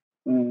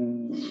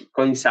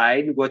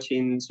coincide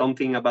watching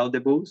something about the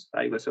Bulls,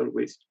 I was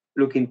always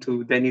looking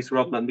to Dennis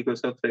Rodman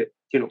because of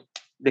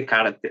the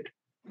character.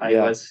 I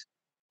was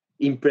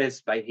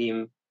impressed by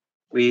him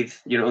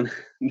with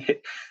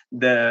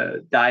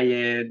the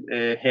dyed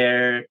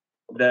hair,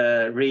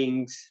 the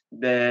rings,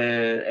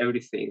 the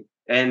everything,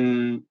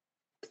 and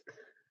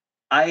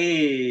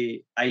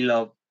I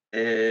love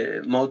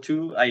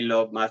Motu. I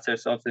love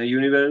Masters of the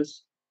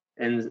Universe,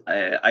 and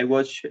I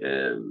watch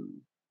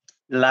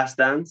Last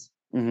Dance.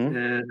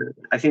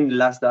 I think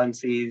Last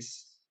Dance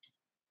is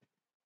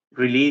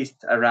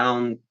released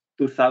around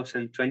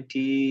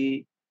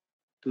 2020,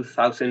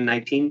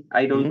 2019.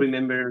 I don't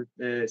remember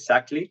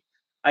exactly.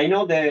 I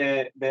know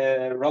the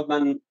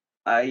Rodman.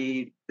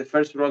 The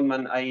first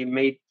Rodman I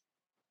made,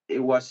 it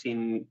was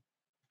in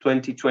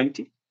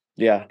 2020.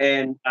 Yeah,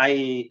 and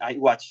I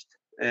watched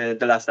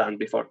The Last Dance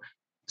before,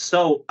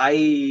 so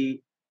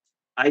I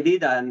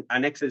did an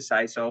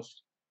exercise of,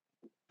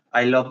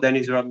 I love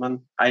Dennis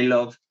Rodman, I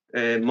love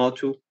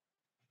Motu.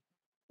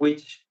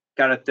 Which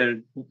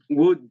character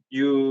would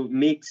you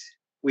mix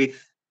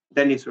with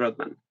Dennis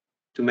Rodman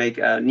to make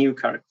a new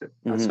character?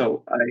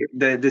 So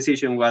the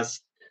decision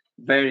was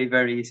very,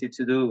 very easy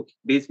to do.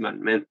 Beastman,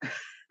 man.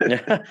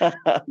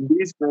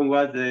 Beastman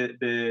was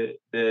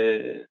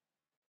the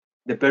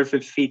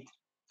perfect fit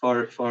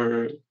for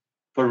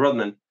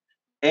Rodman.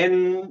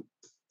 And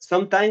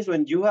sometimes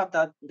when you have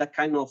that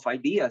kind of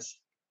ideas,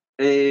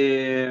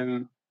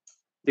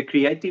 the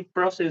creative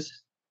process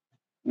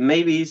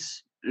maybe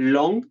is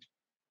long,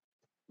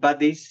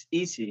 but it's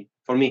easy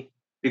for me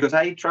because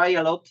I try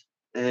a lot.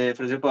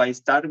 For example, I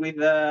start with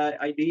the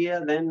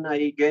idea, then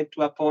I get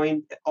to a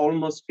point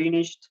almost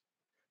finished.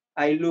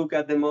 I look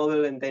at the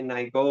model and then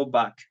I go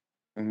back.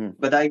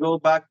 But I go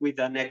back with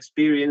an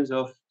experience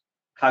of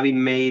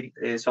having made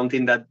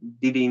something that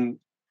didn't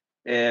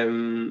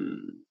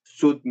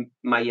suit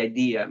my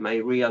idea, my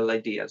real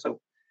idea. So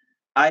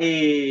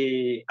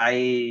I,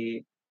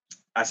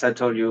 as I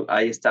told you,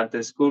 I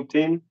started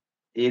sculpting.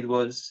 It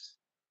was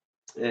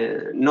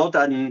not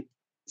a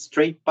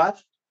straight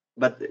path,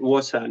 but it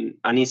was an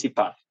easy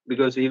path,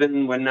 because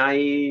even when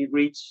I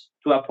reached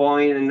to a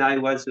point and I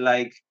was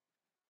like,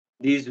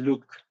 this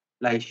look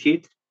like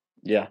shit,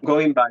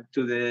 going back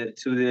to the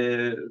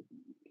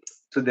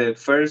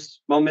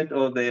first moment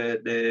of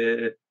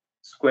the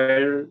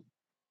square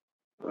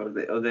or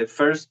the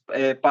first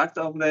part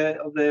of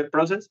the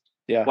process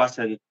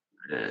wasn't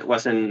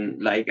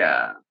like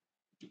a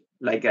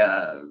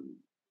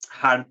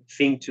hard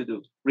thing to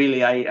do.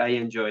 Really, I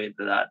enjoyed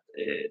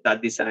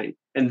that design.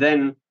 And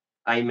then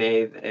I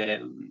made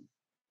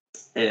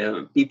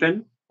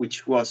Pippen,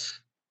 which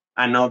was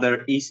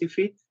another easy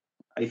fit.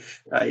 I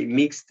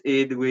mixed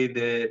it with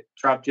the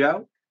trap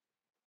jaw.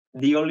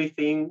 The only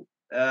thing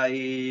I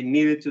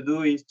needed to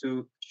do is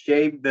to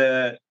shape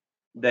the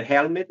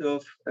helmet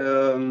of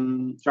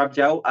trap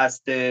jaw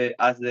as the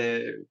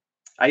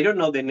I don't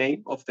know the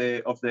name of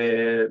the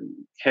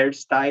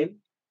hairstyle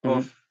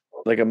of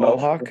like a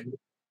mohawk.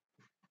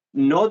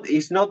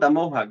 It's not a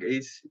mohawk.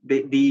 It's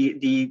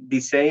the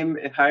same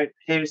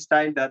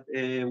hairstyle that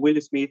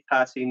Will Smith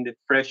has in the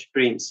Fresh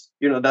Prince.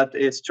 You know, that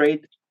is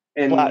straight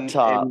and flat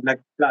top, and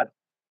like flat.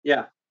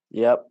 Yeah.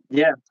 Yep.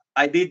 Yeah,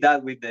 I did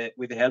that with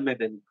the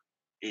helmet, and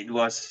it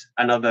was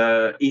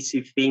another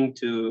easy thing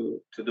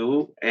to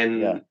do.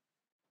 And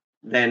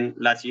then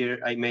last year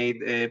I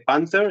made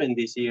Panther, and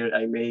this year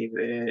I made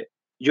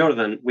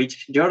Jordan,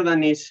 which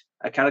Jordan is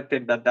a character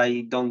that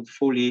I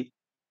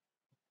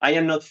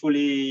am not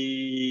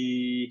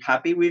fully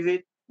happy with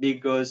it,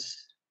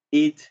 because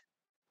it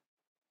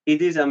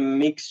is a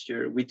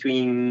mixture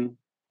between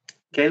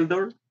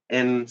Keldor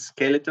and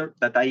Skeletor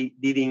that I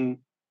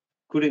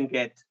couldn't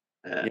get.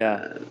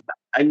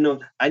 I'm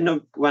not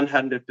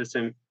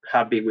 100%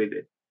 happy with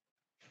it,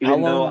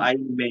 even though I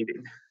made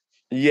it.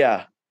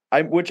 Yeah,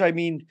 I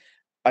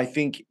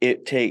think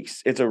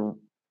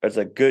it's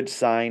a good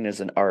sign as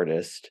an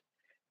artist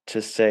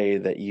to say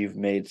that you've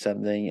made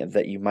something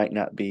that you might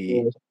not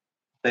be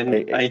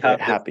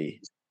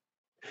happy.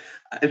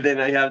 And then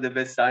I have the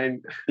best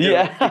sign.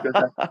 Yeah,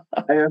 because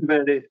I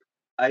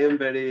am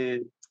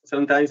very.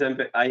 Sometimes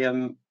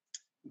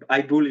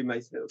I bully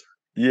myself.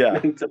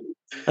 Yeah.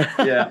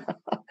 Yeah.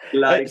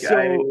 Like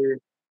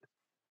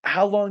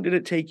how long did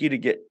it take you to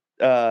get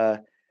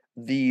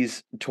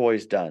these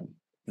toys done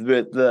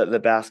with the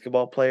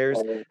basketball players?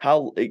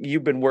 How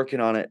you've been working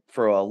on it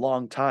for a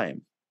long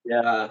time?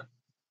 Yeah.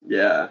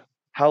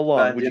 How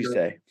long would you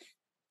say?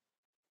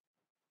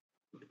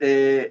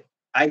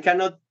 I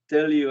cannot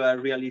tell you a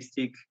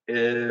realistic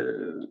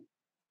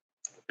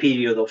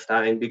period of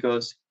time,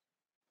 because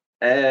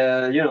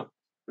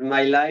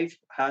my life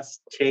has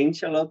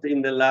changed a lot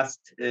in the last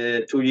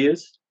 2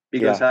 years,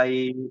 because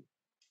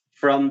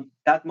from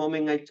that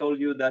moment I told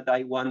you that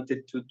I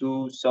wanted to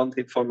do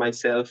something for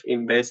myself,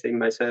 invest in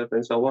myself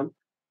and so on.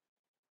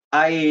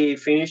 I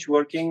finished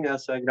working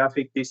as a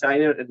graphic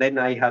designer, and then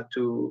I had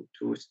to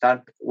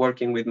start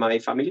working with my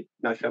family.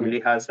 My family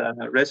has a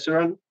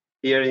restaurant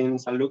here in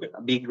San Lucas,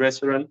 a big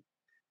restaurant.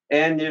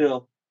 And,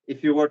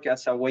 if you work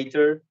as a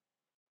waiter,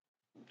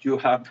 you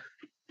have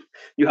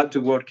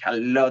to work a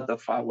lot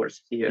of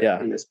hours here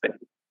in Spain.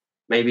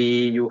 Maybe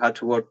you have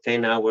to work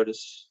 10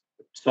 hours.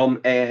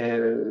 Some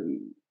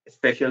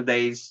special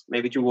days,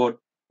 maybe you work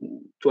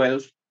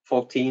 12,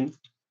 14.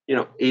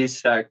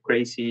 It's a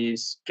crazy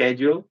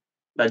schedule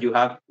that you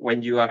have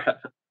when you are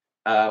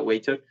a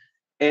waiter.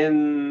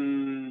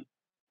 And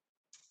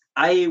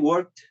I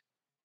worked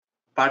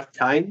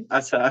part-time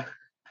at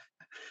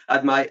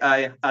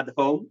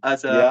home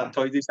as a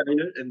toy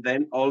designer, and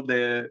then all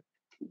the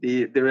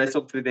rest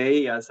of the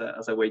day as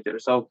a waiter.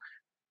 So,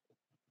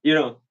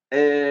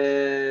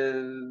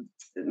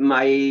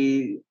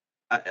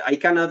 I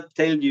cannot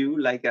tell you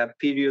like a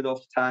period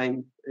of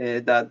time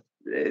that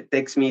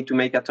takes me to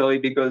make a toy,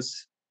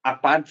 because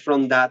apart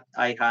from that,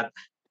 I had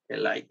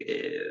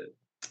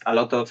a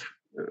lot of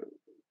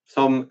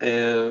some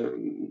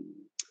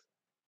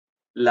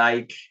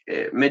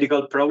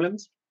medical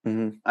problems.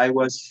 I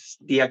was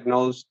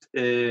diagnosed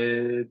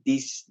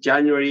this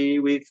January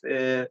with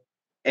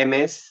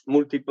MS,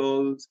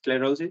 multiple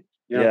sclerosis.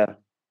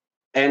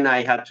 And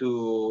I had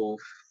to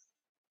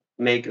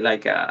make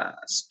like a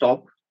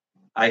stop.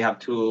 I have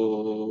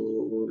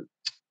to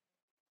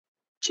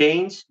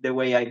change the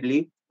way I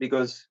bleed,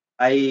 because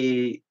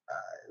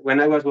when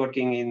I was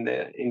working in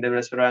the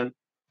restaurant,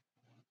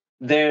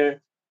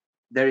 there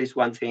is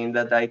one thing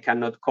that I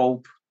cannot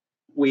cope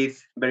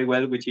with very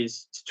well, which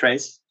is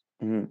stress.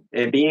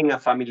 Being a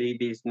family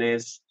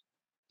business,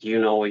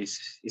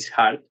 is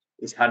hard.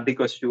 It's hard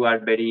because you are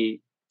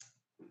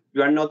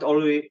not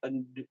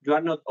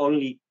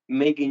only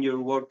making your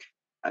work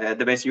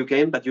the best you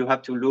can, but you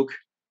have to look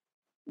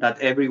that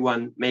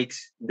everyone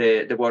makes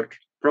the work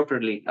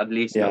properly, at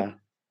least. Yeah. No?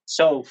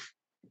 So,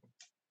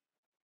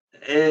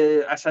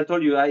 as I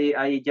told you,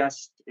 I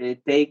just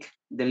take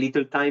the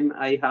little time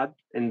I had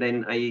and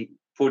then I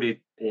put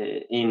it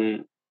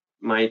in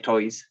my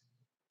toys.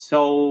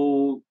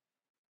 So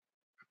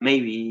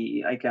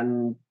maybe I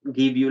can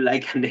give you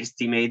like an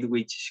estimate,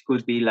 which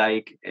could be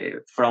like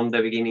from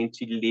the beginning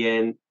till the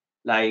end,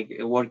 like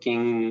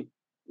working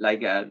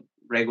like a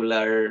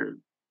regular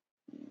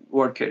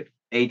worker,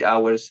 8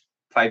 hours,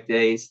 5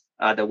 days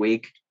at a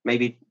week,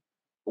 maybe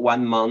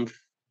 1 month,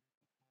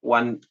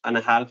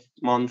 1.5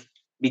 months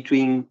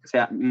between,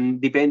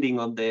 depending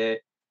on the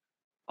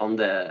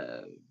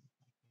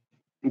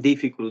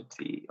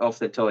difficulty of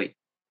the toy.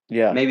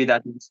 Yeah. Maybe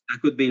that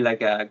could be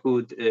like a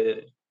good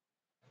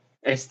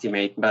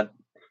estimate, but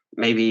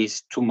maybe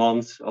it's 2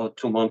 months or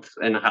 2.5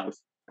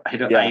 months. I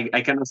don't. Yeah.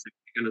 I cannot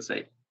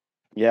say.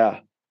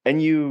 Yeah. And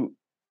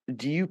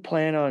do you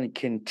plan on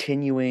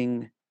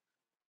continuing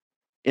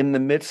in the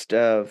midst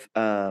of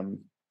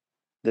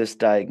this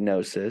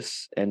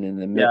diagnosis and in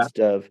the midst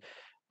of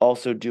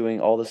also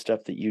doing all the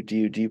stuff that you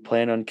do? Do you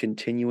plan on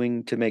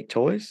continuing to make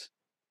toys?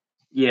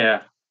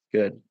 Yeah.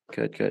 Good.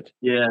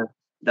 Yeah,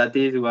 that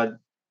is what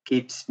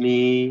keeps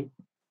me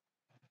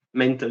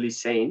mentally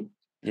sane.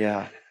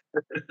 Yeah.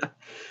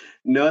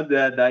 Not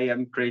that I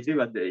am crazy,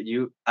 but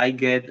I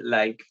get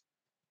like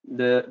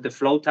the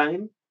flow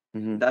time,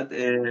 Mhm. that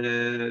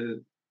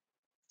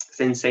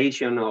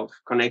sensation of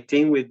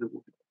connecting with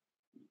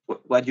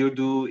what you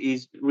do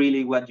is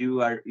really what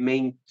you are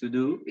meant to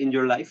do in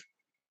your life.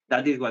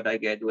 That is what I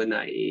get when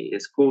I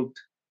sculpt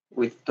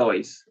with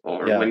toys,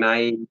 or Yeah. when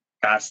I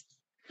cast.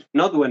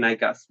 Not when I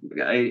cast.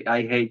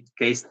 I hate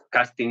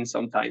casting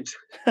sometimes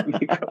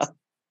because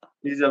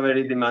it's a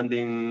very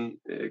demanding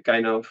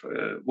kind of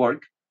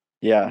work.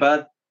 Yeah.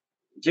 But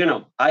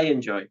I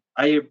enjoy.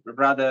 I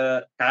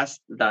rather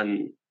cast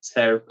than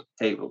serve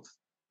tables.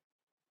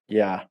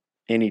 Yeah.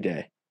 Any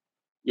day.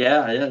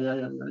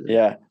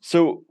 Yeah.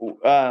 So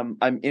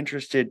I'm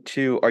interested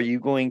too. Are you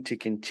going to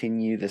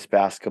continue this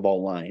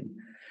basketball line?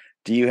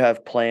 Do you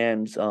have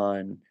plans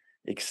on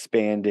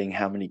expanding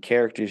how many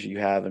characters you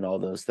have and all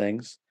those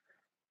things?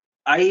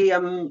 I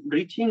am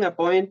reaching a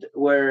point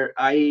where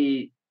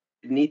I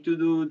need to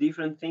do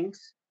different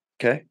things.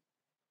 Okay.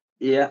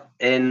 Yeah,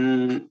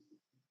 and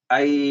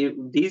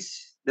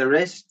the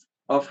rest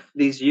of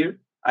this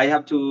year I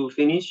have to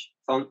finish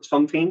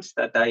some things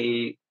that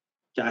I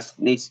just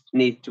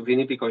need to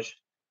finish because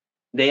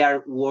they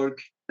are work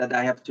that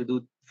I have to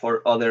do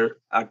for other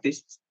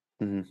artists.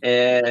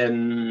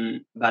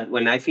 Mhm. But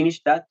when I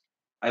finish that,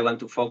 I want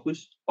to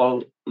focus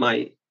all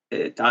my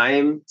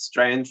time,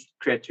 strength,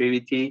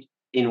 creativity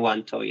in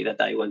one toy that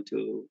I want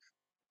to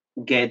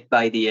get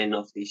by the end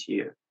of this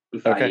year,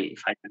 if Okay.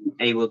 I am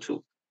able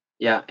to.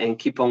 Yeah, and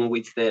keep on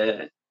with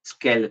the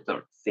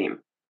Skeletor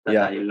theme that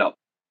Yeah. I love.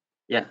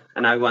 Yeah,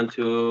 and I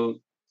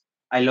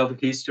love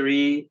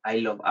history, I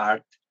love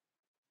art,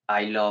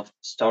 I love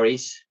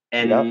stories,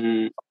 and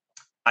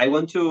I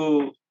want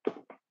to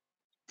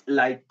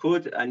like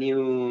put a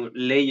new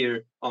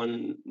layer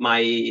on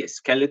my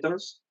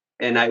Skeletors,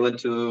 and I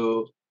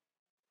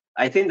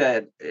think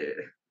that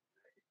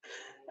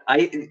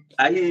I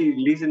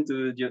listened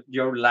to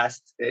your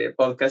last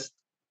podcast,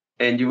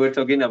 and you were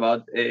talking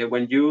about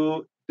when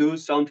you do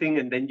something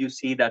and then you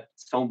see that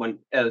someone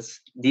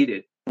else did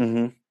it,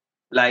 Mhm.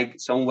 like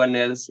someone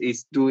else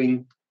is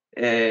doing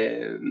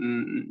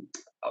um,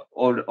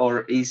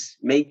 or is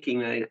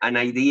making an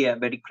idea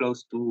very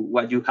close to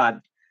what you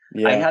had. I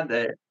Yeah.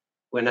 had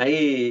when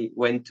I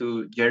went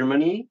to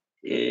Germany,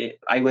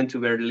 I went to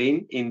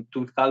Berlin in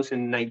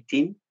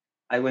 2019.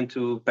 I went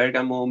to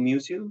Pergamo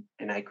Museum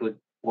and I could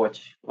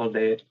watch all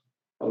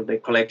the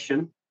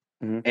collection.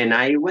 Mhm. And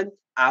I went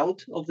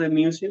out of the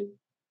museum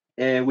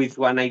with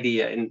one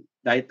idea, and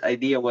that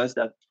idea was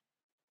that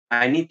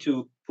I need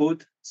to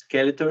put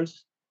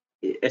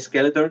a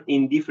skeleton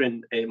in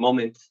different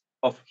moments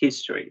of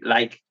history,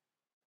 like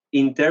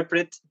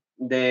interpret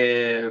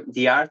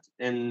the art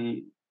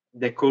and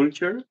the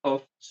culture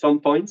of some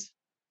points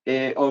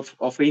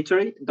of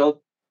history, those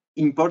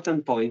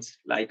important points,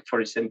 like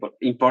for example,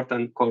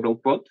 important quote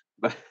unquote,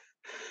 but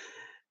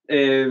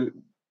uh,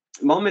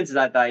 moments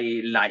that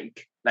I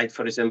like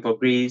for example,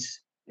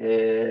 Greece,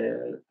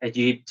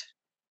 Egypt,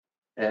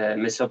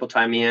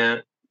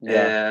 Mesopotamia,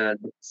 Yeah.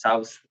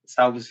 South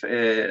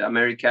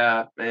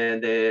America,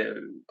 and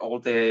all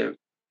the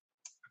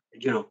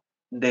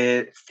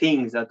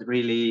things that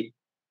really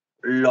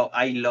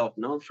I love,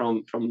 no,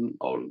 from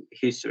all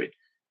history,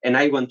 and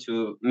I want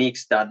to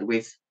mix that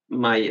with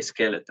my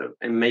skeleton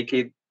and make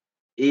it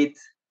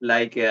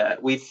like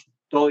with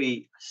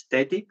toy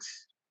aesthetics,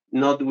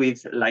 not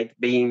with like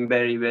being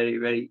very very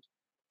very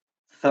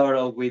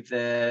thorough with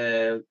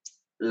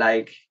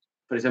like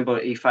for example,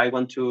 if I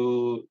want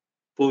to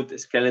put a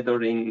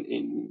skeleton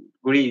in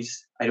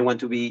Greece, I don't want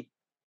to be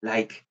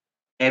like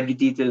every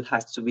detail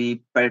has to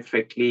be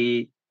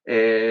perfectly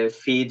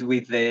fit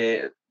with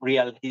the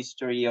real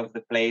history of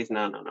the place.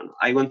 No.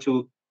 I want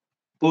to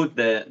put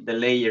the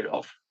layer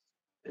of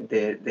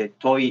the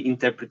toy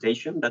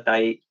interpretation that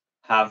I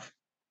have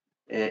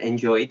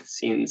enjoyed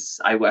since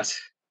I was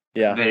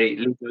a very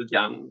little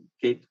young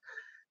kid.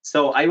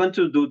 So I want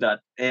to do that,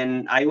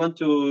 and I want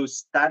to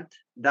start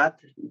that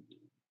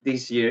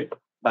this year.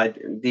 But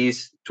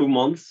these 2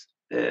 months,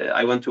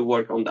 I want to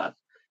work on that,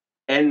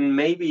 and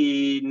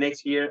maybe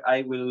next year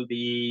I will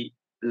be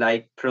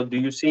like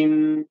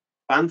producing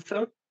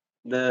Panther,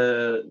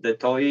 the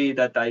toy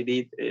that I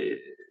did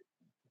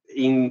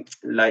in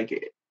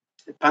like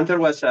Panther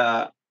was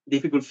a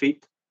difficult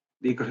feat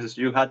because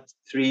you had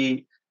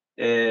 3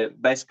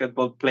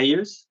 basketball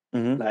players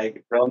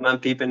like Rodman,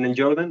 Pippen, and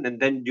Jordan, and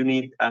then you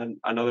need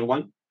another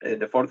one,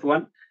 the fourth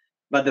one.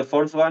 But the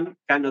fourth one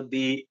cannot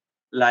be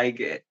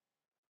like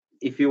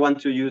if you want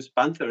to use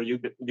Panther, you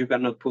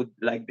cannot put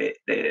like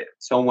the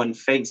someone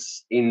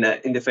face in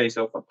the face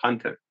of a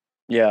Panther.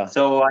 Yeah.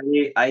 So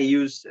I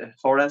used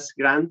Horace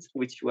Grant,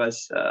 which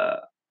was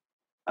a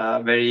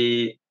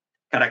very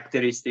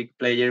characteristic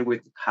player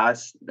with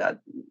has that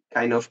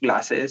kind of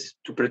glasses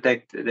to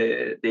protect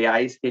the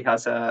eyes. He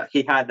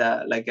had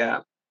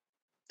a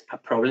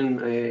problem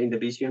in the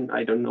vision.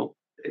 I don't know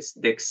it's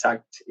the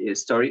exact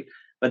story,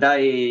 but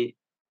I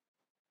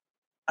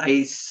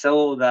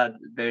saw that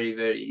very,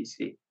 very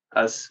easy,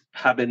 as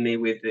happened me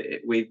with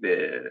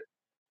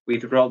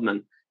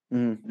Rodman,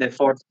 the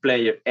fourth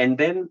player. And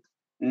then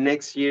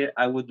next year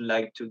I would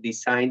like to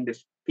design the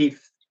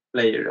 5th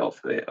player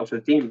of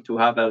the team to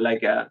have a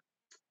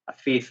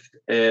 5th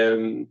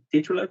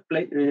titular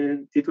play.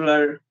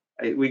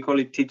 We call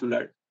it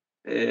titular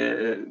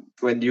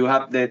when you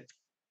have the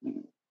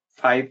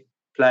 5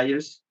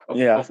 players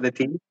of the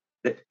team.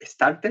 The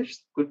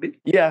starters could be.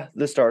 Yeah,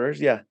 the starters.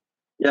 Yeah.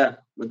 Yeah,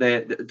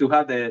 to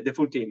have the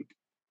full team.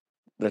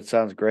 That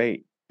sounds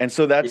great. And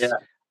so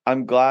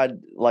I'm glad.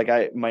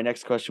 My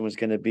next question was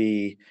going to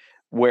be,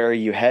 where are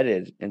you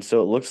headed? And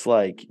so it looks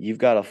like you've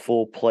got a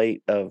full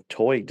plate of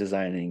toy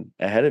designing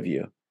ahead of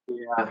you.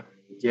 Yeah.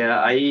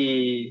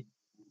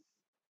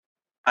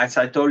 As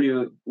I told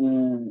you,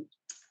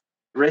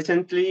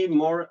 recently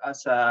more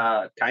as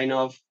a kind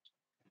of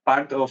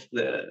part of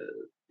the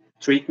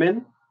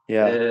treatment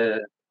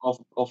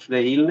of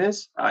the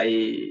illness.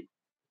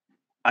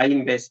 I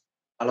invest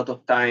a lot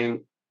of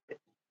time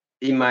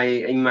in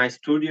my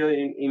studio,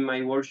 in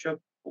my workshop,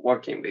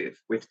 working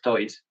with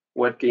toys,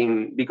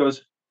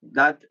 because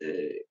that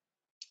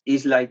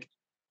is like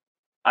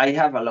I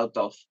have a lot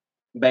of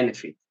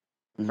benefit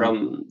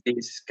from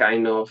this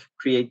kind of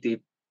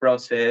creative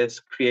process,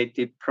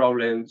 creative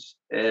problems,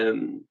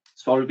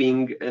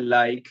 solving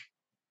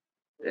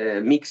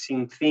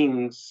mixing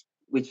things,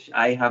 which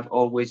I have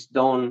always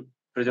done.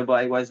 For example,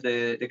 I was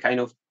the kind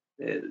of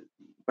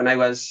when I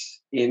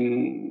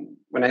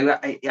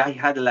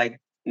had like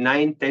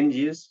 9-10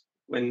 years,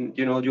 when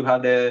you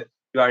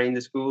are in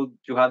the school,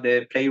 you have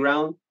the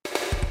playground.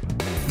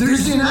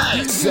 Thursday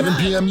night, 7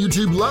 p.m.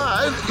 YouTube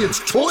Live, it's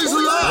Toys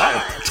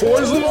Alive!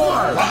 Toys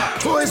Alive!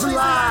 Toys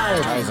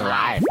Alive! Toys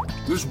Alive.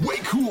 There's way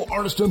cool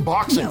artist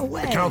unboxing. No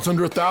way. Accounts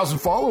under 1,000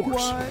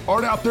 followers.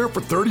 Art out there for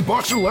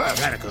 $30 or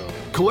less. Radical.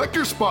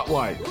 Collector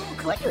spotlight.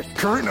 Collectors.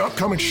 Current and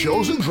upcoming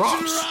shows and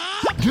drops.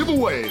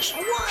 Giveaways.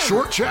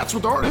 Short chats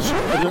with artists.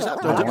 And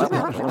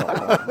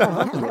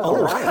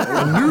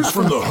news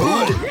from the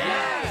hood.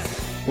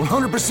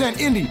 100%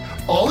 indie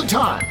all the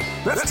time.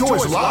 That's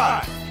Toys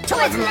Live.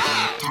 Toys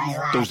Alive.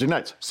 Thursday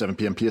nights, 7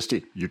 p.m.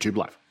 PST, YouTube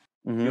Live.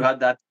 You had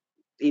that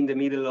in the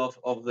middle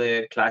of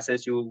the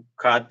classes. You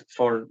cut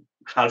for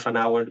half an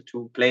hour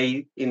to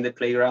play in the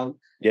playground.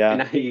 Yeah.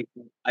 And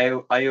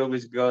I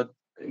always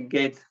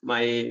get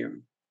my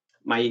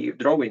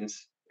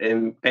drawings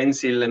and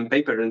pencil and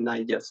paper, and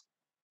I just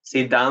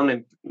sit down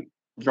and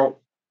draw.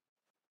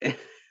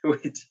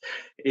 Which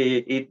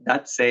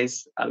that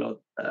says a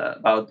lot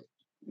about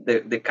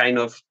the kind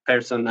of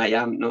person I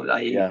am.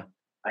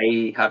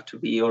 I have to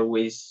be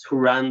always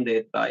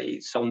surrounded by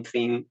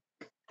something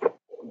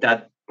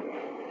that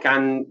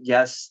can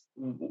just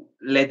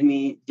let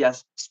me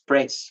just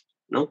express,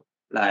 no?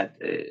 Like,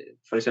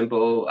 for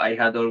example, I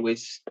had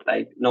always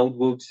like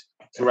notebooks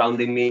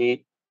surrounding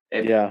me,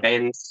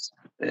 pens,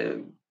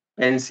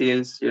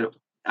 pencils,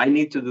 I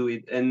need to do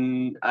it.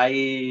 And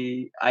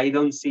I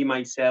don't see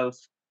myself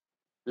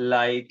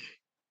like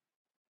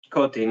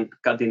cutting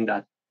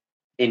that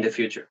in the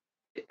future.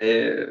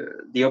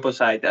 The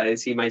opposite, I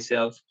see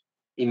myself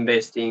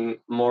investing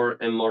more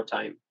and more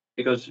time,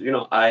 because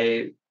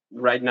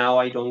right now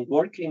I don't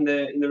work in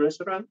the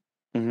restaurant,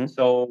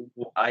 so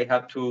I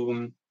have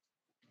to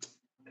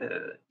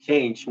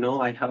change.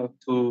 No, I have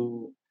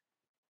to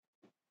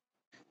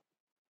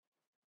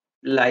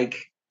I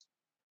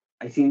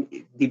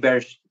think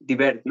divert.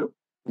 No,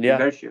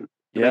 diversion.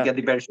 Make a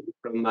diversion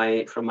from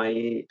my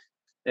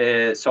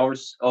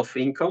source of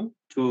income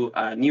to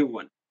a new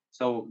one.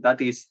 So that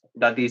is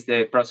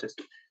the process.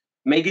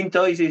 Making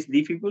toys is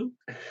difficult.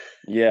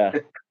 Yeah.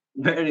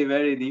 Very,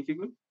 very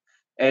difficult.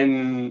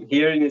 And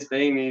here in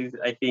Spain is,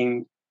 I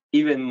think,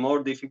 even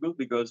more difficult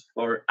because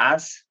for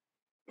us,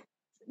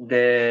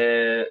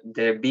 the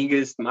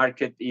biggest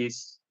market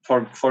is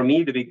for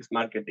me. The biggest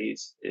market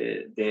is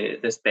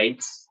the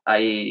States.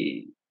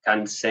 I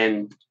can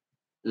send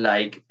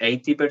like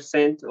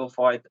 80% of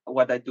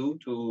what I do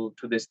to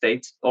the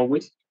States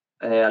always.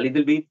 A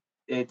little bit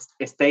it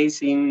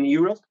stays in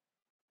Europe.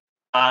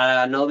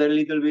 Another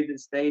little bit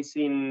stays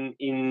in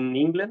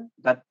England,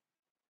 but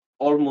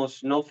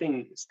almost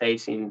nothing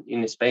stays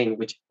in Spain,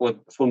 which would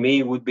for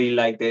me would be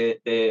like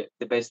the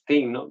best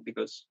thing, no?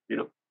 Because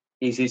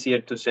it's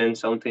easier to send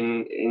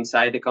something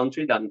inside the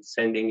country than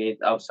sending it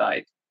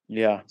outside.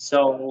 Yeah.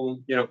 So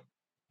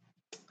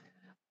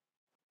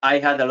I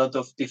had a lot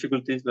of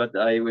difficulties, but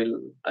I will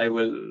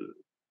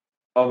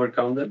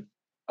overcome them.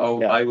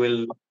 Oh,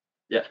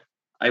 Yeah.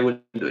 I will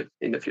do it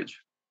in the future.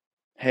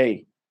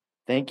 Hey,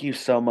 thank you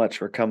so much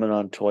for coming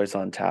on Toys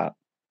on Tap.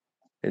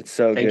 It's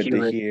so Thank good you, to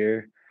man.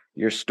 hear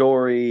your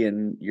story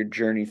and your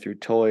journey through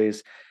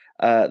toys.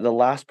 The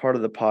last part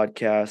of the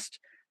podcast,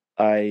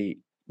 I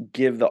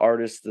give the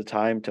artists the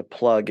time to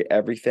plug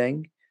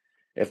everything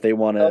if they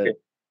want to Okay.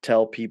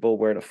 tell people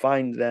where to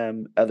find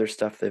them, other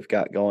stuff they've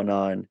got going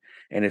on,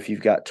 and if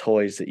you've got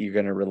toys that you're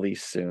going to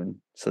release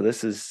soon. So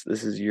this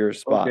is your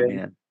spot, Okay.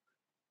 man.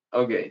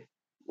 Okay.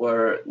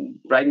 Well,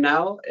 right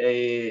now,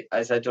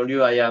 as I told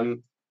you, I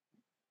am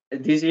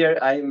this year.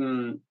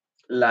 I'm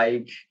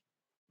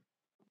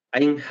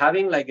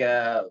having like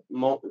a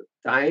more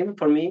time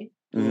for me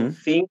to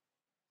think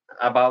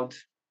about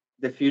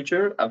the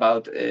future,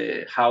 about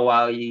how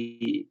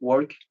I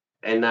work,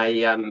 and I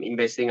am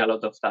investing a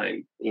lot of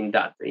time in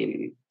that,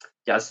 in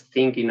just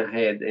thinking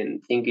ahead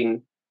and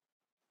thinking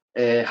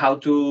how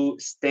to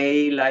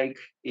stay like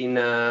in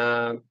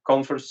a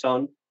comfort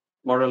zone,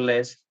 more or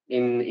less,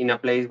 in a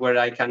place where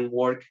I can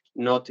work,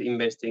 not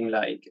investing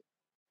like.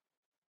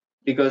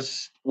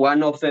 Because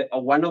one of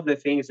the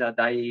things that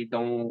I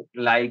don't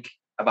like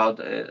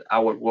about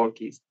our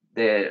work is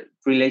the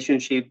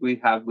relationship we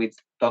have with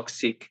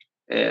toxic,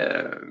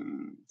 for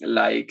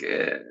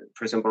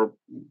example,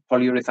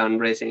 polyurethane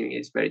resin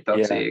is very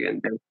toxic,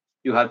 and then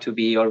you have to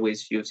be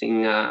always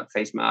using a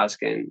face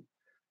mask, and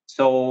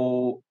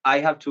so I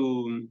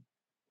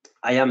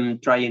am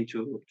trying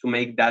to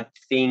make that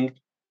thing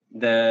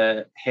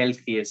the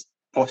healthiest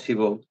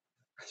possible,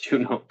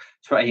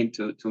 trying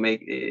to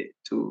make it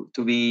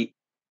to be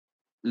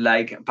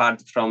like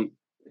apart from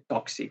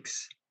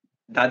toxics.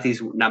 That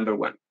is number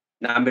one.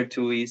 Number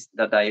two is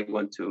that I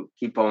want to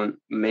keep on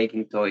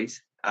making toys.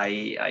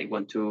 I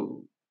want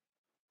to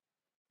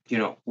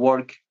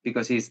work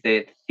because it's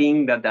the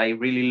thing that I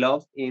really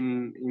love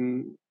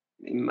in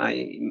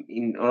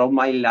all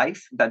my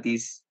life. That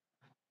is,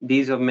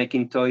 this of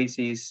making toys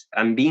is,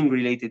 and being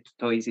related to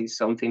toys is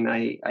something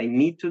I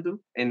need to do,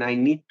 and I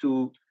need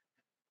to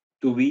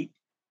be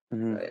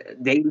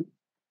daily.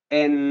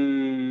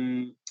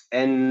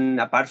 And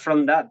apart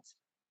from that,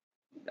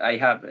 I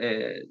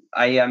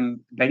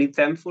am very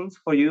thankful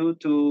for you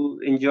to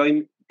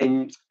enjoy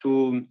and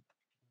to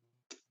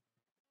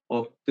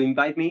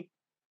invite me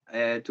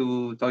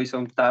to Toys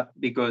on Tap,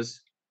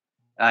 because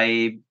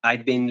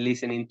I've been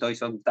listening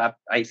Toys on Tap,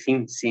 I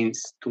think,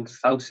 since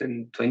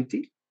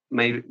 2020,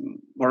 maybe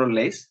more or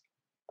less.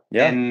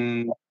 Yeah.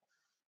 And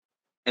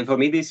for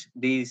me,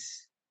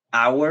 this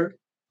hour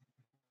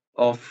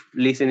of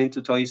listening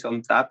to Toys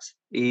on Taps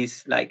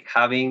is like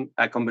having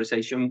a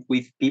conversation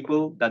with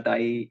people that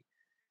I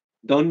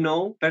don't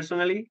know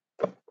personally,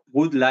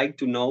 would like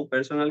to know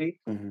personally,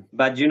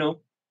 but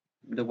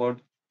the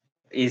world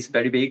is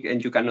very big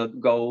and you cannot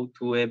go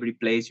to every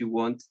place you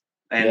want.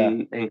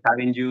 And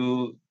having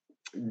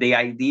the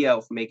idea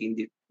of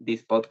making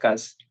this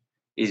podcast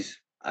is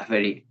a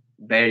very,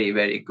 very,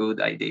 very good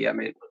idea. I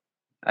mean,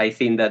 I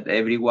think that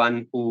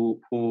everyone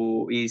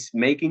who is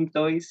making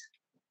toys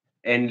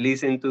and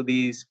listen to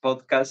this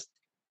podcast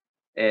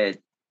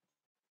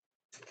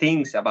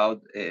thinks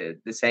about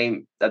the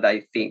same that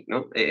I think.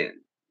 No,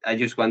 I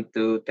just want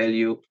to tell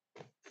you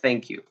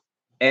thank you.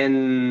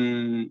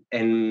 And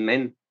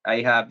man,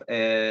 I have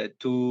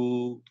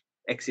 2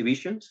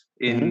 exhibitions.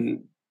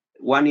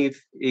 One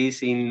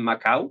is in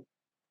Macau.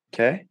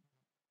 Okay.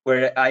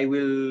 Where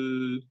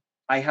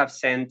I have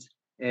sent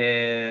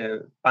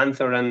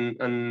Panther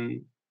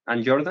and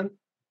Jordan.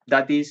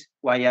 That is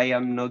why I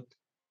am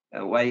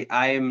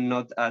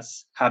not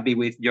as happy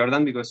with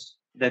Jordan, because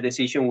the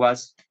decision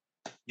was,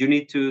 you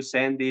need to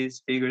send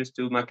these figures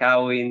to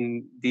Macau,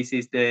 and this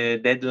is the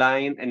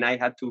deadline, and I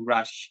had to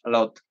rush a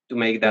lot to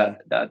make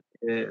that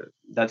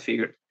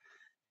figure.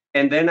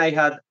 And then I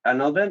had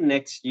another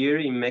next year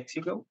in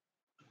Mexico,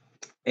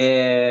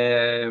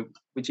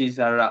 which is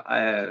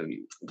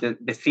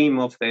the theme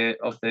of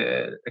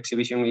the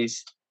exhibition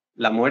is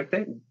La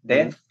Muerte,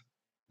 death,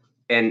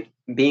 and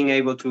being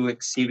able to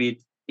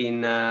exhibit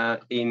in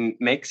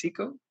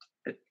Mexico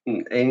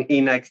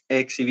in an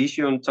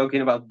exhibition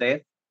talking about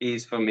death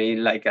is for me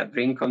like a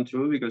dream come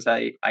true, because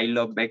I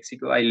love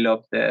Mexico. I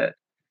love the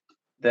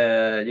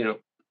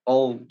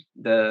all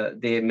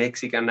the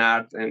Mexican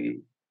art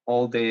and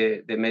all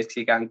the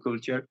Mexican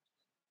culture.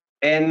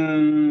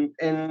 And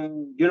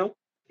you know,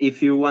 if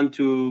you want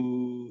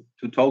to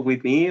talk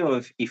with me,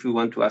 or if you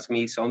want to ask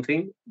me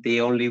something,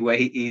 the only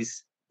way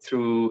is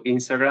through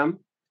Instagram.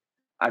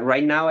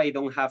 Right now, I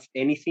don't have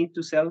anything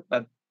to sell,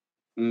 but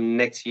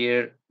next year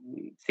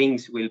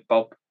things will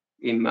pop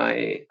in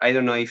my. I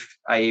don't know if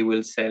I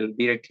will sell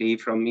directly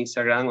from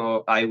Instagram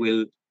or I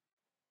will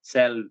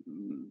sell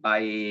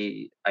by.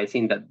 I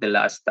think that the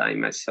last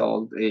time I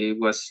sold it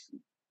was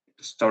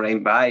store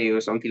and buy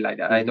or something like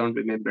that. I don't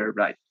remember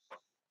right.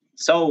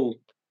 So,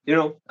 you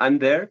know, I'm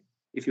there.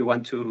 If you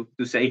want to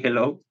say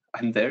hello,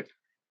 I'm there.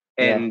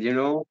 And you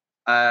know,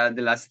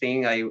 the last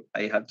thing I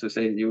have to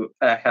say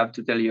I have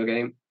to tell you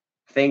again,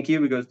 thank you,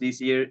 because this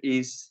year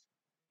is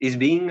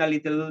being a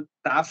little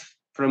tough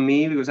from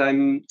me, because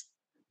I'm,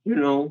 you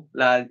know,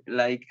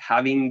 like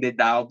having the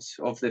doubts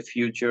of the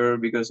future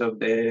because of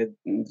the,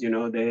 you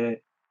know, the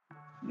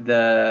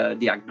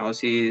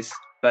diagnosis.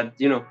 But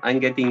you know, I'm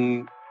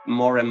getting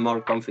more and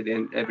more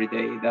confident every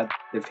day that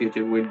the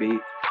future will be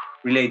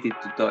related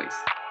to toys,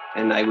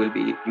 and I will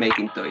be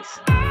making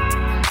toys.